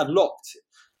that they had locked.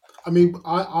 I mean,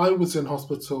 I was in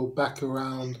hospital back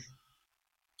around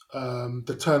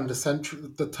the turn of the century,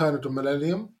 the turn of the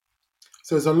millennium.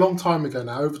 So it was a long time ago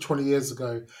now, over 20 years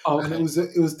ago. Oh, okay. And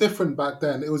it was different back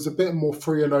then. It was a bit more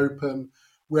free and open.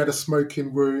 We had a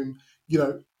smoking room. You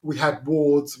know, we had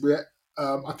wards.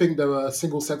 I think there were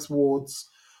single sex wards.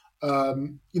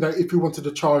 You know, if you wanted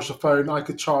to charge the phone, I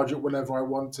could charge it whenever I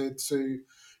wanted to.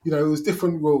 You know, it was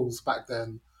different rules back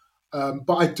then.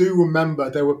 But I do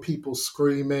remember there were people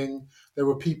screaming. There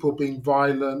were people being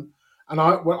violent. And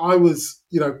when I was,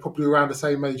 you know, probably around the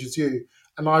same age as you,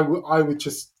 and I would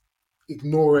just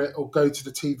ignore it or go to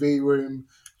the TV room.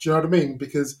 Do you know what I mean?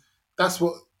 Because that's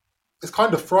what it's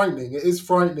kind of frightening. It is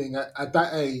frightening at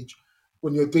that age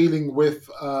when you're dealing with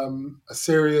a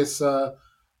serious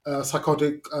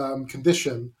psychotic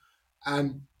condition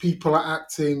and people are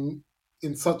acting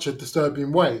in such a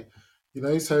disturbing way. You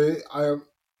know, so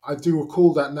I do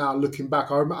recall that now looking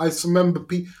back. I just remember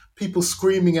people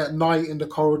screaming at night in the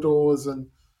corridors and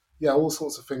yeah, all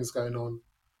sorts of things going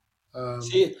on.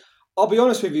 See, I'll be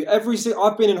honest with you.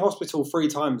 I've been in hospital 3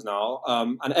 times now,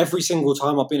 and every single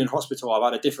time I've been in hospital, I've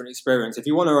had a different experience. If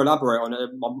you want to elaborate on it,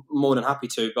 I'm more than happy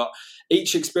to. But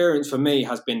each experience for me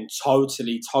has been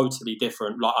totally, totally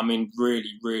different. Like, I mean,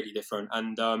 really, really different.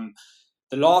 And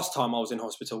the last time I was in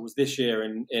hospital was this year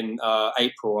in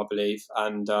April, I believe,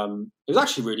 and it was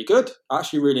actually really good. I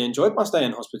actually really enjoyed my stay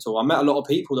in hospital. I met a lot of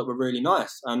people that were really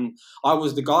nice, and I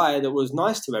was the guy that was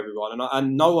nice to everyone,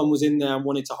 and no one was in there and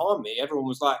wanted to harm me. Everyone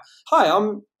was like, "Hi,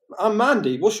 I'm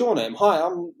Mandy. What's your name? Hi,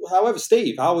 I'm however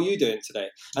Steve. How are you doing today?"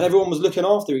 And everyone was looking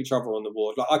after each other on the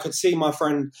ward. Like, I could see my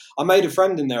friend. I made a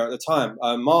friend in there at the time,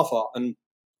 Martha, and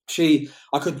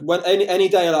I could when any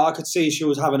day that I could see she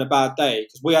was having a bad day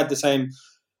because we had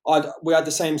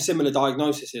the same similar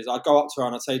diagnoses. I'd go up to her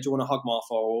and I'd say, "Do you want to hug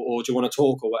Martha, or do you want to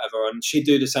talk, or whatever?" And she'd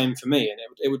do the same for me, and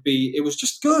it was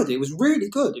just good. It was really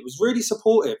good. It was really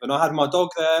supportive, and I had my dog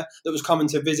there that was coming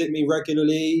to visit me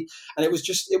regularly, and it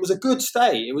was a good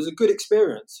stay. It was a good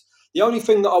experience. The only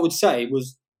thing that I would say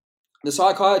was the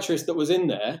psychiatrist that was in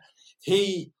there,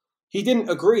 he didn't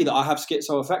agree that I have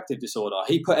schizoaffective disorder.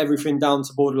 He put everything down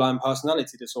to borderline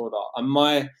personality disorder. And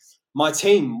my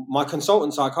team, my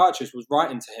consultant psychiatrist was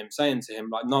writing to him, saying to him,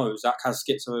 like, "No, Zach has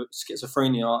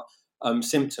schizophrenia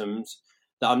symptoms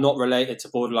that are not related to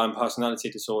borderline personality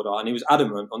disorder." And he was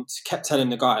adamant on, kept telling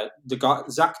the guy,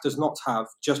 Zach does not have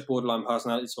just borderline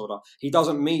personality disorder.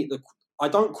 I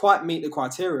don't quite meet the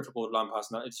criteria for borderline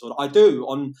personality disorder. I do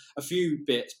on a few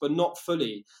bits, but not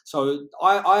fully. So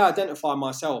I identify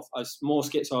myself as more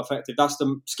schizoaffective. That's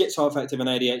the schizoaffective and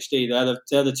ADHD.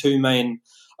 They're the 2 main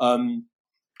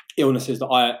illnesses that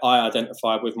I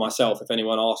identify with myself. If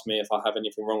anyone asks me if I have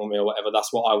anything wrong with me or whatever,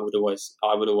 that's what I would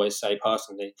always say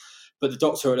personally. But the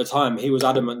doctor at the time, he was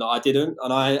adamant that I didn't,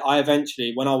 and I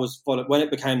eventually, when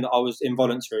it became that I was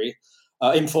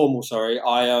informal,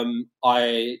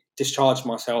 I discharged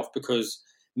myself because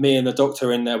me and the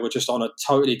doctor in there were just on a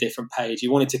totally different page. He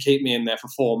wanted to keep me in there for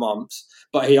 4 months,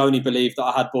 but he only believed that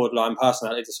I had borderline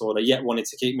personality disorder, yet wanted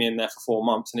to keep me in there for 4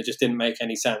 months, and it just didn't make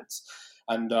any sense.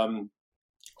 And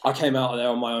I came out of there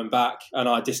on my own back, and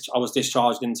I was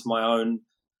discharged into my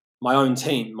own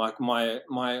team, my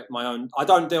own. I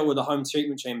don't deal with the home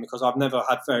treatment team because I've never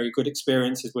had very good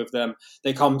experiences with them.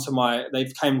 They've came to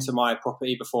my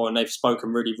property before and they've spoken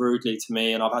really rudely to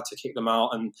me, and I've had to kick them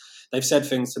out. And they've said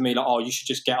things to me like, "Oh, you should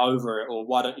just get over it," or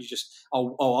 "Why don't you just?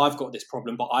 Oh, I've got this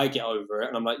problem, but I get over it."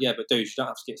 And I'm like, "Yeah, but dude, you don't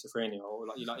have schizophrenia," or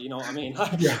you know what I mean?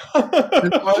 Yeah.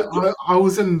 I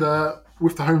was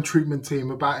with the home treatment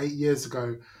team about 8 years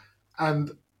ago,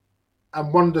 and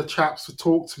one of the chaps would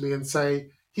talk to me and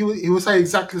say he would say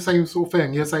exactly the same sort of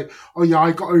thing. He'd say, "Oh yeah,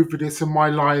 I got over this in my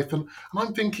life," and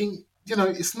I'm thinking, you know,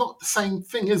 it's not the same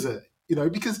thing, is it? You know,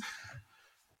 because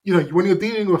you know when you're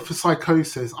dealing with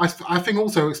psychosis, I think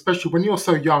also, especially when you're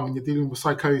so young and you're dealing with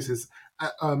psychosis,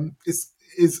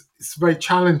 it's very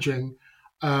challenging,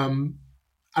 and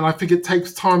I think it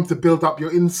takes time to build up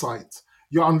your insight,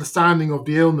 your understanding of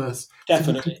the illness.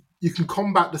 Definitely. So you can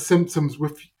combat the symptoms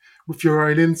with your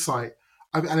own insight.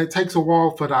 and it takes a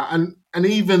while for that. And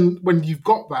even when you've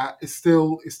got that, it's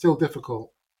still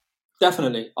difficult.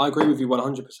 Definitely, I agree with you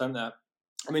 100% there.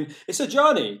 I mean, it's a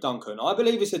journey, Duncan. I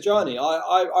believe it's a journey.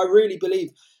 I really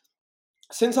believe.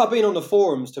 Since I've been on the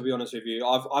forums, to be honest with you,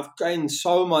 I've gained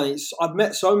so many. I've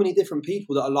met so many different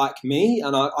people that are like me,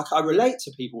 and I relate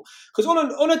to people because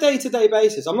on a day-to-day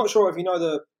basis, I'm not sure if you know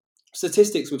the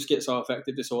statistics with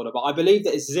schizoaffective disorder, but I believe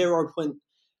that it's either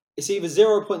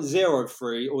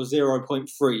 0.03 or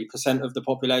 0.3% of the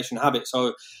population have it.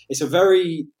 So it's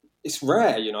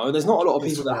rare. You know, there's not a lot of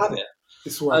people that have it.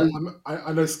 It's rare.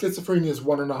 I know schizophrenia is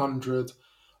 1 in 100.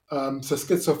 So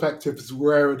schizoaffective is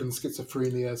rarer than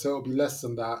schizophrenia, so it'll be less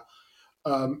than that.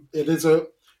 It is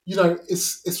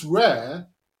it's rare,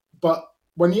 but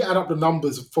when you add up the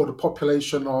numbers for the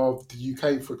population of the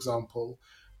UK, for example,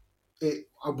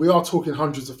 we are talking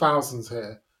hundreds of thousands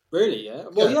here. Really? Yeah.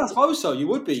 Well, yeah, I suppose so. You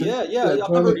would be. Yeah. I've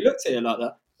never really looked at it like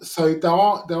that. So there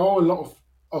are a lot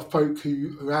of folk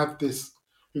who have this,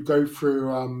 who go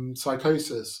through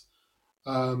psychosis.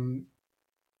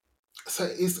 So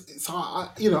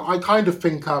I kind of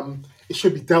think it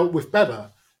should be dealt with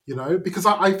better, because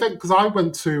I think, because I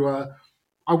went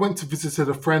to visit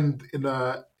a friend in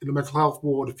a mental health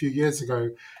ward a few years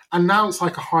ago, and now it's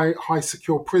like a high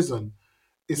secure prison.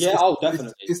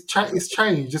 Definitely. It's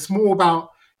changed. It's more about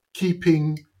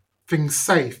keeping things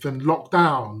safe and locked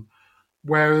down,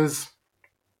 whereas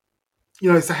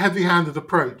it's a heavy-handed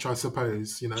approach, I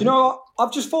suppose. Do you know what?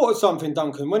 I've just thought of something,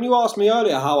 Duncan. When you asked me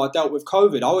earlier how I dealt with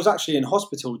COVID, I was actually in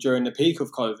hospital during the peak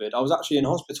of COVID. I was actually in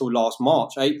hospital last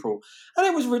March, April, and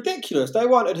it was ridiculous. They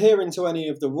weren't adhering to any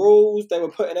of the rules. They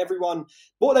were putting everyone,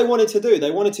 what they wanted to do,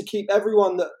 they wanted to keep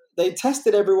everyone that, they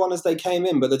tested everyone as they came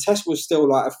in, but the test was still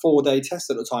like a 4-day test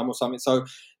at the time or something. So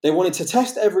they wanted to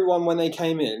test everyone when they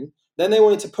came in. Then they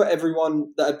wanted to put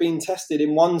everyone that had been tested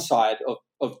in one side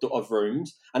of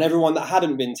rooms, and everyone that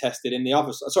hadn't been tested in the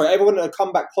other. Sorry, everyone that had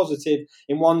come back positive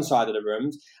in one side of the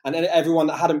rooms, and then everyone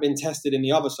that hadn't been tested in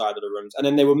the other side of the rooms. And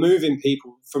then they were moving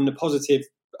people from the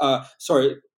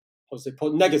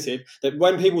negative. That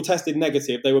when people tested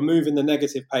negative, they were moving the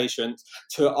negative patients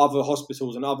to other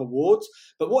hospitals and other wards.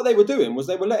 But what they were doing was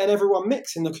they were letting everyone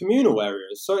mix in the communal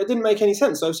areas. So it didn't make any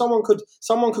sense. So someone could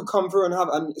come through and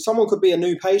someone could be a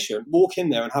new patient, walk in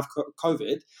there and have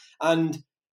COVID, and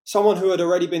someone who had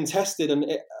already been tested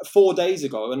 4 days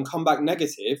ago and come back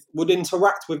negative would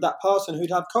interact with that person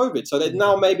who'd have COVID. So they'd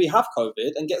now maybe have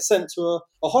COVID and get sent to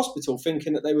a hospital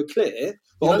thinking that they were clear,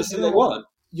 but obviously they weren't.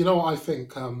 You know what I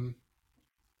think?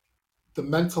 The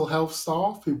mental health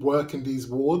staff who work in these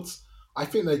wards, I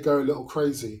think they go a little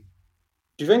crazy.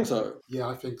 Do you think so? Yeah,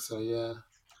 I think so, yeah.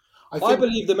 I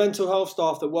believe the mental health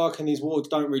staff that work in theyese wards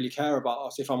don't really care about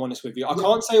us, if I'm honest with you. I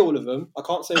can't say all of them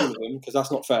because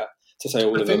that's not fair to say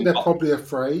all of them. I think they're probably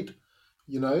afraid,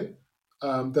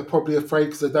 They're probably afraid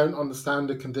because they don't understand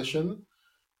the condition.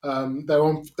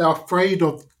 They're afraid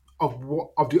of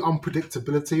the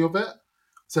unpredictability of it.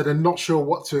 So they're not sure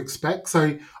what to expect.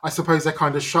 So I suppose they're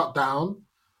kind of shut down.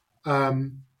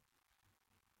 But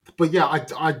yeah,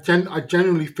 I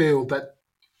generally feel that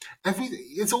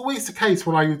it's always the case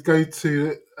when I would go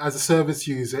to as a service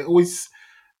user.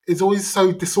 It's always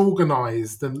so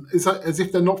disorganized, and it's as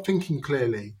if they're not thinking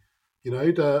clearly.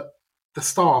 The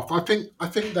staff. I think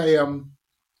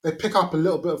they pick up a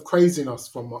little bit of craziness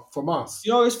from us.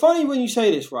 It's funny when you say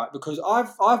this, right? Because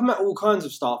I've met all kinds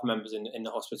of staff members in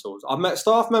the hospitals. I've met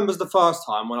staff members the first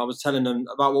time when I was telling them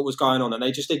about what was going on, and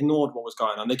they just ignored what was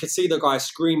going on. They could see the guy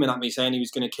screaming at me saying he was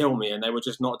going to kill me, and they were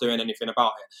just not doing anything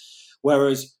about it.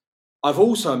 Whereas I've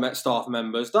also met staff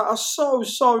members that are so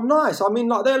nice. I mean,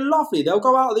 like, they're lovely. They'll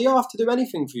go out of the earth to do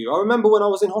anything for you. I remember when I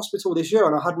was in hospital this year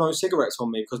and I had no cigarettes on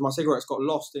me because my cigarettes got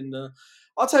lost in the...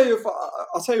 I'll tell you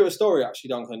a story, actually,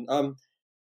 Duncan.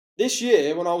 This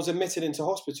year, when I was admitted into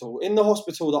hospital, in the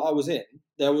hospital that I was in,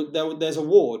 there's a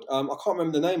ward. I can't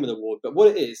remember the name of the ward, but what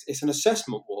it is, it's an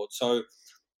assessment ward. So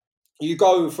you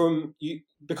go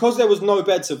because there was no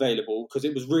beds available because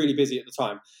it was really busy at the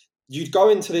time. You'd go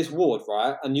into this ward,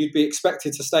 right, and you'd be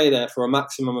expected to stay there for a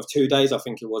maximum of 2 days, I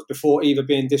think it was, before either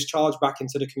being discharged back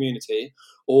into the community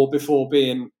or before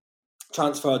being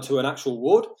transferred to an actual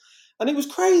ward. And it was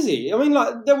crazy. I mean,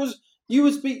 like, there was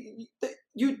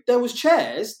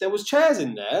chairs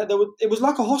in there. It was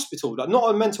like a hospital, like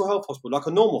not a mental health hospital, like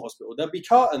a normal hospital. There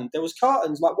was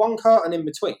curtains, like one curtain in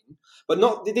between, but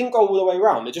they didn't go all the way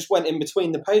around. They just went in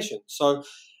between the patients. So,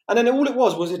 and then all it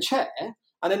was a chair.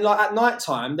 And then, like, at night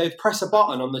time, they'd press a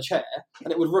button on the chair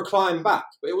and it would recline back.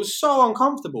 But it was so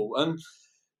uncomfortable. And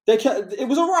it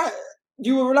was all right.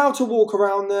 you were allowed to walk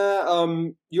around there.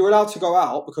 You were allowed to go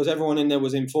out because everyone in there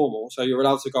was informal. So you were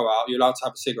allowed to go out. You're allowed to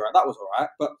have a cigarette. That was all right.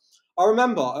 But I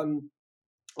remember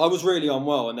I was really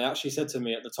unwell, and they actually said to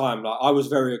me at the time, like, I was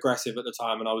very aggressive at the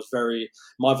time, and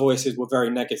my voices were very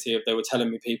negative. They were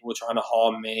telling me people were trying to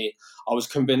harm me. I was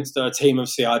convinced that a team of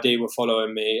CID were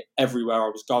following me everywhere I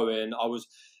was going.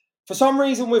 For some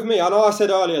reason with me, I know I said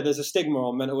earlier there's a stigma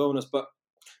on mental illness, but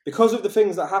because of the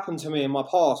things that happened to me in my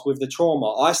past with the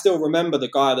trauma, I still remember the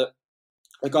guy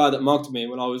that mugged me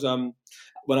when I was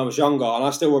younger, and I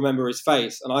still remember his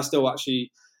face, and I still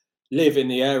actually live in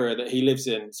the area that he lives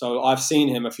in. So I've seen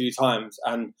him a few times,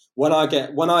 and when I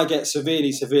get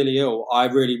severely ill, I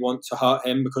really want to hurt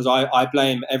him because I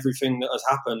blame everything that has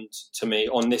happened to me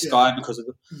on this guy because of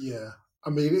the. Yeah, I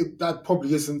mean that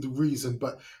probably isn't the reason,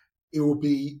 but it will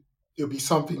be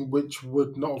something which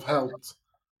would not have helped.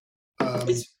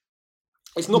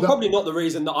 It's not probably not the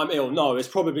reason that I'm ill. No, it's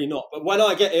probably not. But when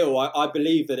I get ill, I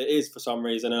believe that it is for some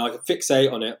reason, and I can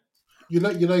fixate on it. You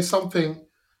know something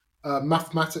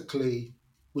mathematically,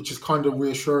 which is kind of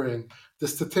reassuring. The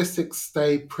statistics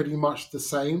stay pretty much the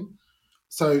same.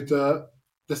 So the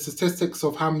statistics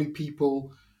of how many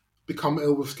people become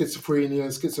ill with schizophrenia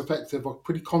and schizoaffective are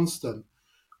pretty constant.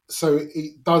 So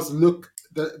it does look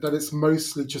that it's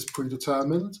mostly just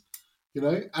predetermined,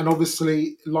 and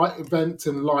obviously light events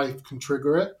in life can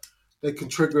trigger it. They can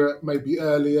trigger it maybe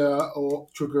earlier or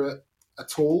trigger it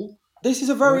at all. This is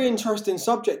a very interesting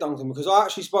subject, Duncan, because I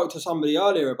actually spoke to somebody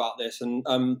earlier about this, and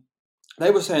they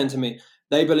were saying to me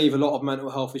they believe a lot of mental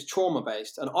health is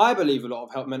trauma-based, and I believe a lot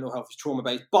of mental health is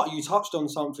trauma-based, but you touched on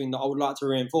something that I would like to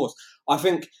reinforce. I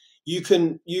think you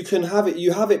can have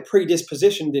it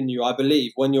predispositioned in you, I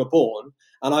believe, when you're born,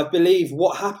 and I believe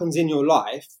what happens in your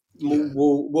life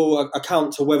will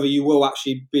account to whether you will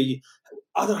actually be.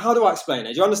 How do I explain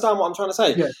it? Do you understand what I'm trying to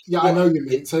say? Yeah, I know you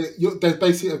mean. So there's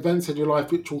basically events in your life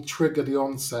which will trigger the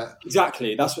onset.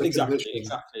 Exactly. That's exactly.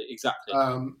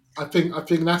 I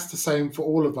think that's the same for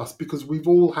all of us because we've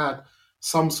all had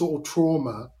some sort of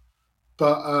trauma,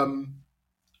 but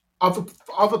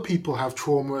other people have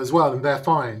trauma as well, and they're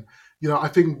fine. I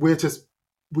think we just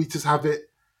have it.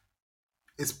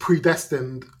 It's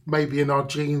predestined, maybe in our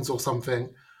genes or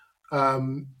something,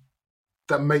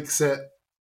 that makes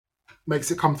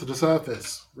it come to the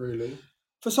surface, really.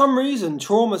 For some reason,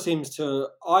 trauma seems to.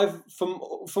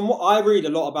 From what I read a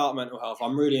lot about mental health,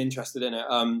 I'm really interested in it.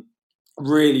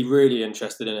 Really, really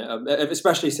interested in it,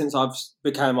 especially since I've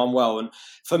become unwell. And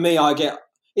for me,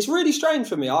 it's really strange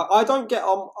for me. I don't get.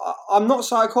 I'm not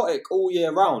psychotic all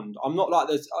year round. I'm not like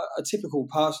a typical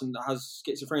person that has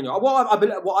schizophrenia.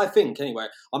 What I think anyway.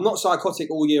 I'm not psychotic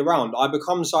all year round. I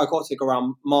become psychotic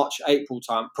around March, April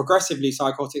time. Progressively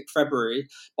psychotic February,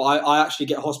 but I actually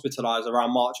get hospitalised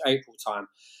around March, April time,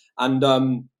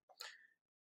 and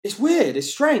it's weird.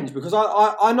 It's strange because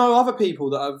I know other people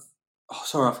that have. Oh,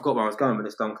 sorry, I forgot where I was going with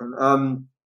this, Duncan.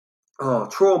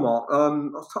 Trauma. I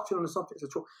was touching on the subject of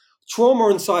trauma. Trauma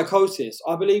and psychosis.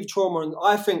 I believe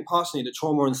I think personally that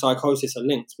trauma and psychosis are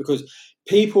linked because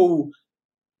people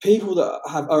that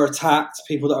are attacked,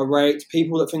 people that are raped,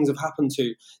 people that things have happened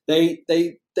to,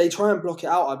 they try and block it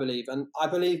out, I believe. And I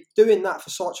believe doing that for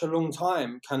such a long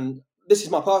time this is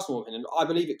my personal opinion, I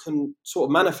believe it can sort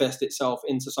of manifest itself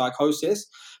into psychosis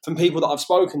from people that I've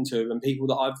spoken to and people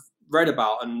that I've read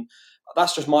about. And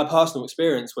that's just my personal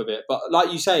experience with it. But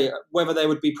like you say, whether they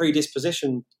would be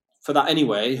predispositioned for that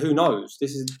anyway, who knows?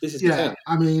 This is the thing.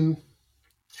 I mean,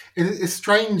 it's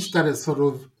strange that it's sort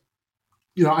of,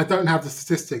 I don't have the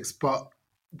statistics, but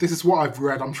this is what I've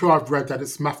read. I'm sure I've read that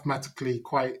it's mathematically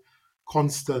quite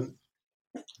constant,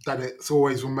 that it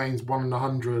always remains 1 in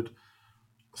 100.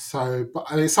 So,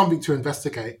 and it's something to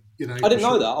investigate. I didn't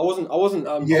know that. I wasn't.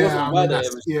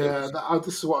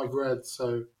 This is what I've read.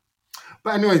 So,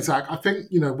 but anyway, Zach, I think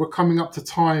we're coming up to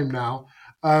time now.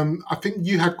 I think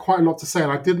you had quite a lot to say,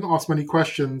 and I didn't ask many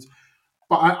questions.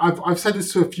 But I've said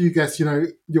this to a few guests.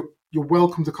 You're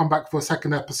welcome to come back for a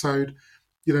second episode.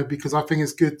 Because I think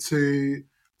it's good to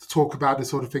talk about this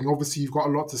sort of thing. Obviously, you've got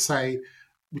a lot to say,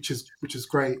 which is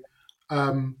great.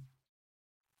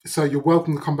 So you're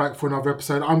welcome to come back for another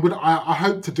episode. I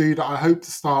hope to do that. I hope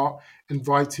to start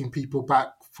inviting people back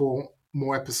for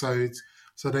more episodes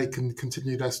so they can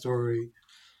continue their story.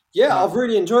 Yeah, I've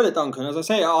really enjoyed it, Duncan. As I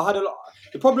say, I had a lot.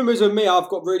 The problem is with me, I've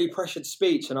got really pressured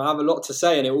speech and I have a lot to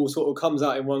say and it all sort of comes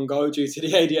out in one go due to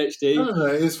the ADHD. No,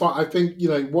 it's fine. I think,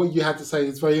 what you had to say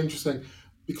is very interesting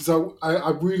because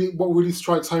what really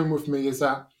strikes home with me is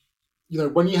that,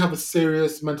 when you have a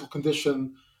serious mental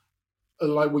condition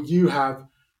like what you have,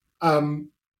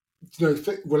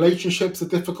 relationships are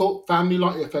difficult. Family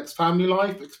life, it affects family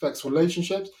life, it affects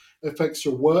relationships, it affects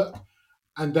your work,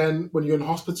 and then when you're in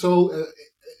hospital,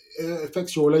 it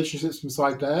affects your relationships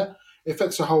inside there. It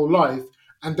affects your whole life,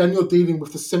 and then you're dealing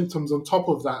with the symptoms on top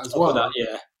of that as Top of that,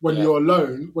 well. When you're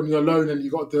alone and you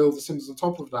got to deal with the symptoms on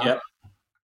top of that,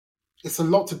 it's a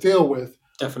lot to deal with.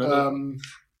 Definitely.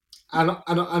 And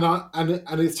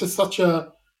it's just such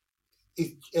a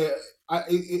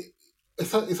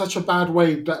it's such a bad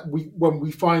way that when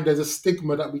we find there's a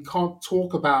stigma that we can't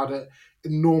talk about it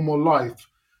in normal life.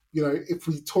 If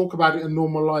we talk about it in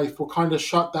normal life, we're kind of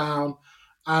shut down,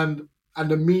 and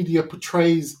the media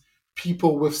portrays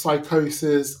people with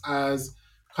psychosis as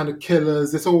kind of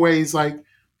killers. It's always like,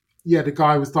 yeah, the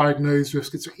guy was diagnosed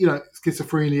with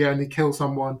schizophrenia and he killed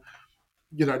someone.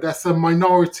 That's a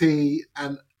minority,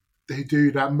 and who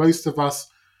do that. Most of us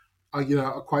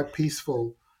are quite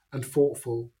peaceful and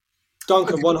thoughtful.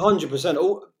 Duncan,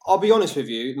 100%. I'll be honest with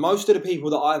you. Most of the people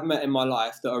that I've met in my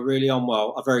life that are really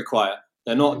unwell are very quiet.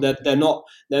 They're not loud.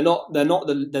 They're not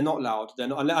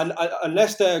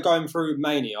unless they're going through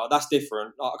mania. That's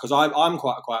different. Because I'm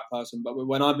quite a quiet person, but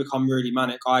when I become really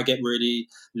manic, I get really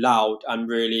loud and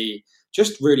really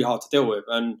hard to deal with.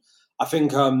 And I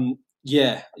think, I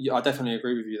definitely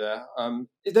agree with you there.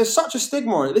 There's such a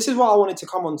stigma on it. This is why I wanted to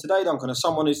come on today, Duncan, as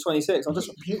someone who's 26. I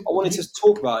wanted to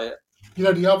talk about it.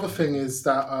 The other thing is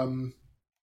that,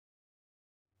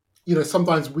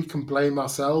 sometimes we can blame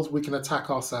ourselves, we can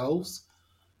attack ourselves,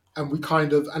 and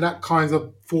that kind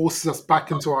of forces us back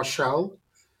into our shell,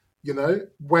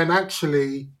 when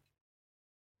actually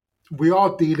we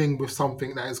are dealing with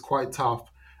something that is quite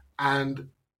tough. And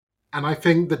I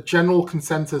think the general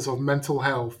consensus of mental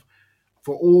health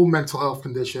for all mental health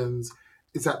conditions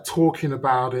is that talking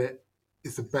about it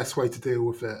is the best way to deal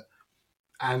with it.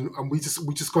 And we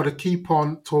just got to keep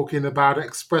on talking about it,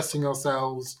 expressing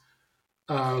ourselves,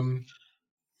 because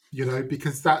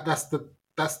that's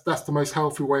the most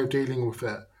healthy way of dealing with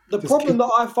it. The problem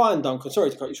that I find, Duncan,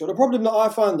 sorry to cut you short. The problem that I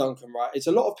find, Duncan, right, is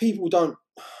a lot of people don't.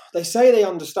 They say they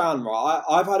understand, right?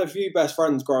 I've had a few best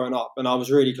friends growing up, and I was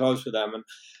really close with them. And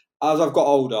as I've got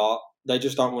older, they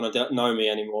just don't want to know me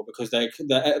anymore because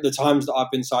the times that I've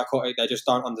been psychotic, they just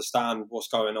don't understand what's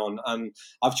going on. And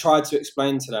I've tried to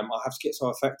explain to them I have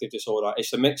schizoaffective disorder.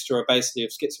 It's a mixture of basically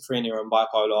of schizophrenia and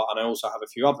bipolar, and I also have a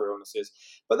few other illnesses.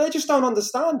 But they just don't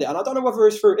understand it, and I don't know whether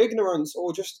it's through ignorance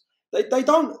or just they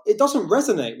don't. It doesn't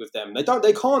resonate with them. They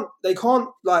can't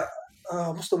like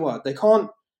what's the word? They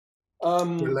can't.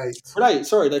 Relate.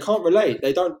 Sorry, they can't relate.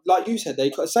 They don't, like you said.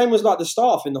 Same as like the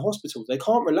staff in the hospitals. They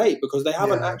can't relate because they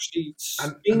haven't actually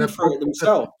been through it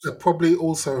themselves. They're probably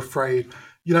also afraid.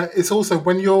 It's also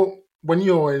when you're in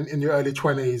your early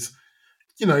 20s.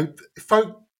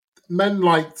 Men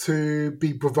like to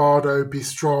be bravado, be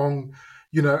strong.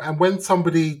 And when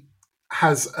somebody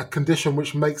has a condition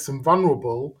which makes them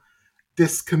vulnerable,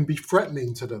 this can be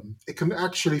threatening to them. It can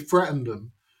actually threaten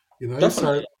them.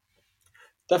 Definitely.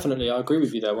 Definitely, I agree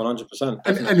with you there, 100%.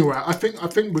 And anyway, I think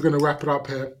we're going to wrap it up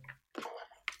here.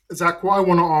 Zach, what I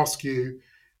want to ask you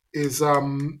is,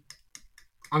 I'm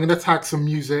going to tag some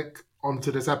music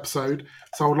onto this episode.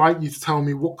 So I would like you to tell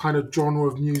me what kind of genre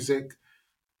of music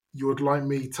you would like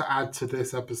me to add to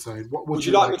this episode. What would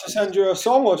you like me to send you a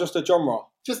song or just a genre?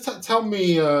 Just tell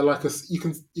me you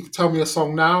can tell me a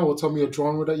song now or tell me a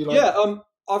genre that you like. Yeah,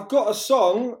 I've got a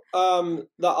song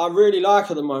that I really like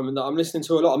at the moment that I'm listening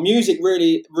to a lot. Music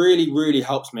really, really, really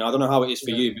helps me. I don't know how it is for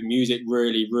you, but music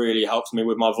really, really helps me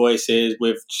with my voices,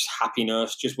 with just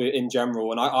happiness, just in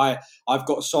general. And I've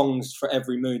got songs for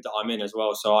every mood that I'm in as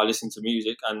well. So I listen to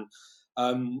music and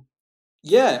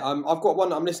I've got one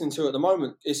that I'm listening to at the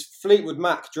moment. It's Fleetwood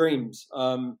Mac, Dreams.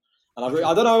 And I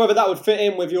don't know whether that would fit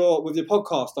in with your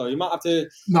podcast though. You might have to.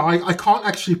 No, I can't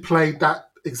actually play that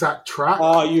exact track.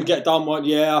 Oh, you get done one.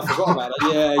 Yeah, I forgot about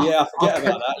that. Yeah, I forget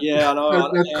about that. Yeah, I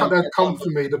know. They'll come for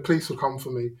me. The police will come for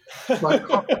me.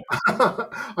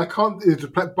 I can't do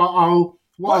it, but I'll.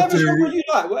 Whatever genre you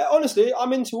like. Well, honestly,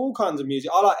 I'm into all kinds of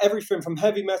music. I like everything from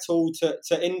heavy metal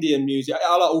to Indian music.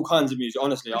 I like all kinds of music,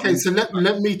 honestly. Okay, so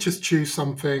let me just choose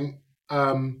something,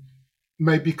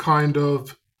 maybe kind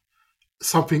of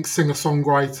something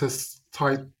singer-songwriter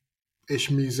type-ish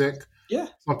music. Yeah.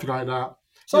 Something like that.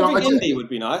 Something indie would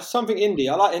be nice. Something indie.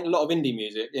 I like a lot of indie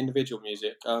music, individual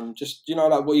music. Just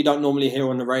like what you don't normally hear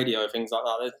on the radio, things like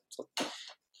that.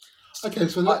 Okay,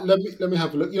 so let me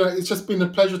have a look. It's just been a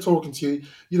pleasure talking to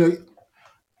you.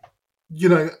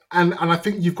 And I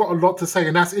think you've got a lot to say,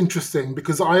 and that's interesting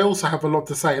because I also have a lot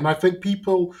to say, and I think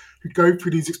people who go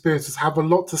through these experiences have a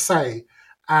lot to say,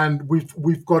 and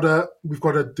we've got to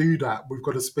do that. We've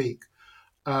got to speak.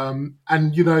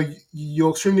 And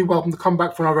you're extremely welcome to come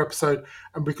back for another episode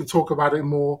and we can talk about it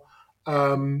more.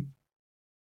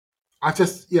 I'll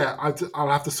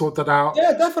have to sort that out.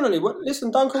 Yeah, definitely. Listen,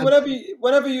 Duncan,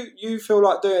 whenever you feel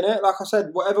like doing it, like I said,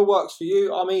 whatever works for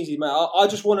you, I'm easy, mate. I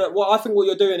just want to. I think what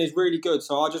you're doing is really good,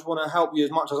 so I just want to help you as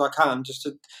much as I can, just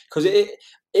to because it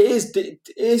is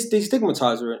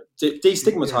destigmatizing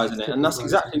it, and that's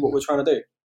exactly what we're trying to do.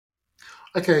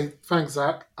 Okay, thanks,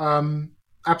 Zach.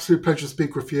 Absolute pleasure to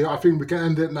speak with you. I think we can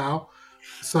end it now.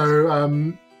 So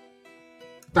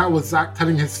that was Zach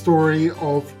telling his story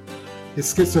of his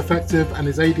schizoaffective and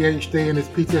his ADHD and his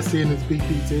PTSD and his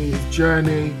BPD, his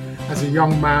journey as a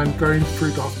young man going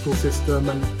through the hospital system,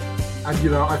 and I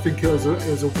think it was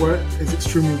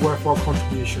extremely worthwhile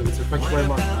contribution. So thank you very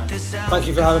much, man. Thank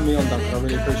you for having me on, Duncan. I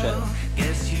really appreciate it.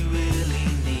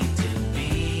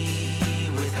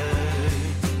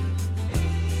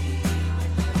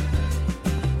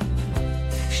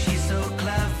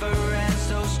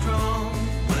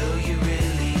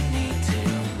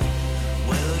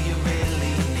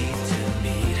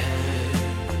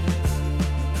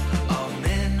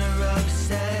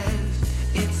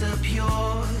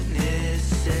 Pure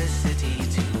necessity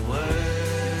to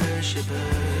worship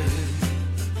her.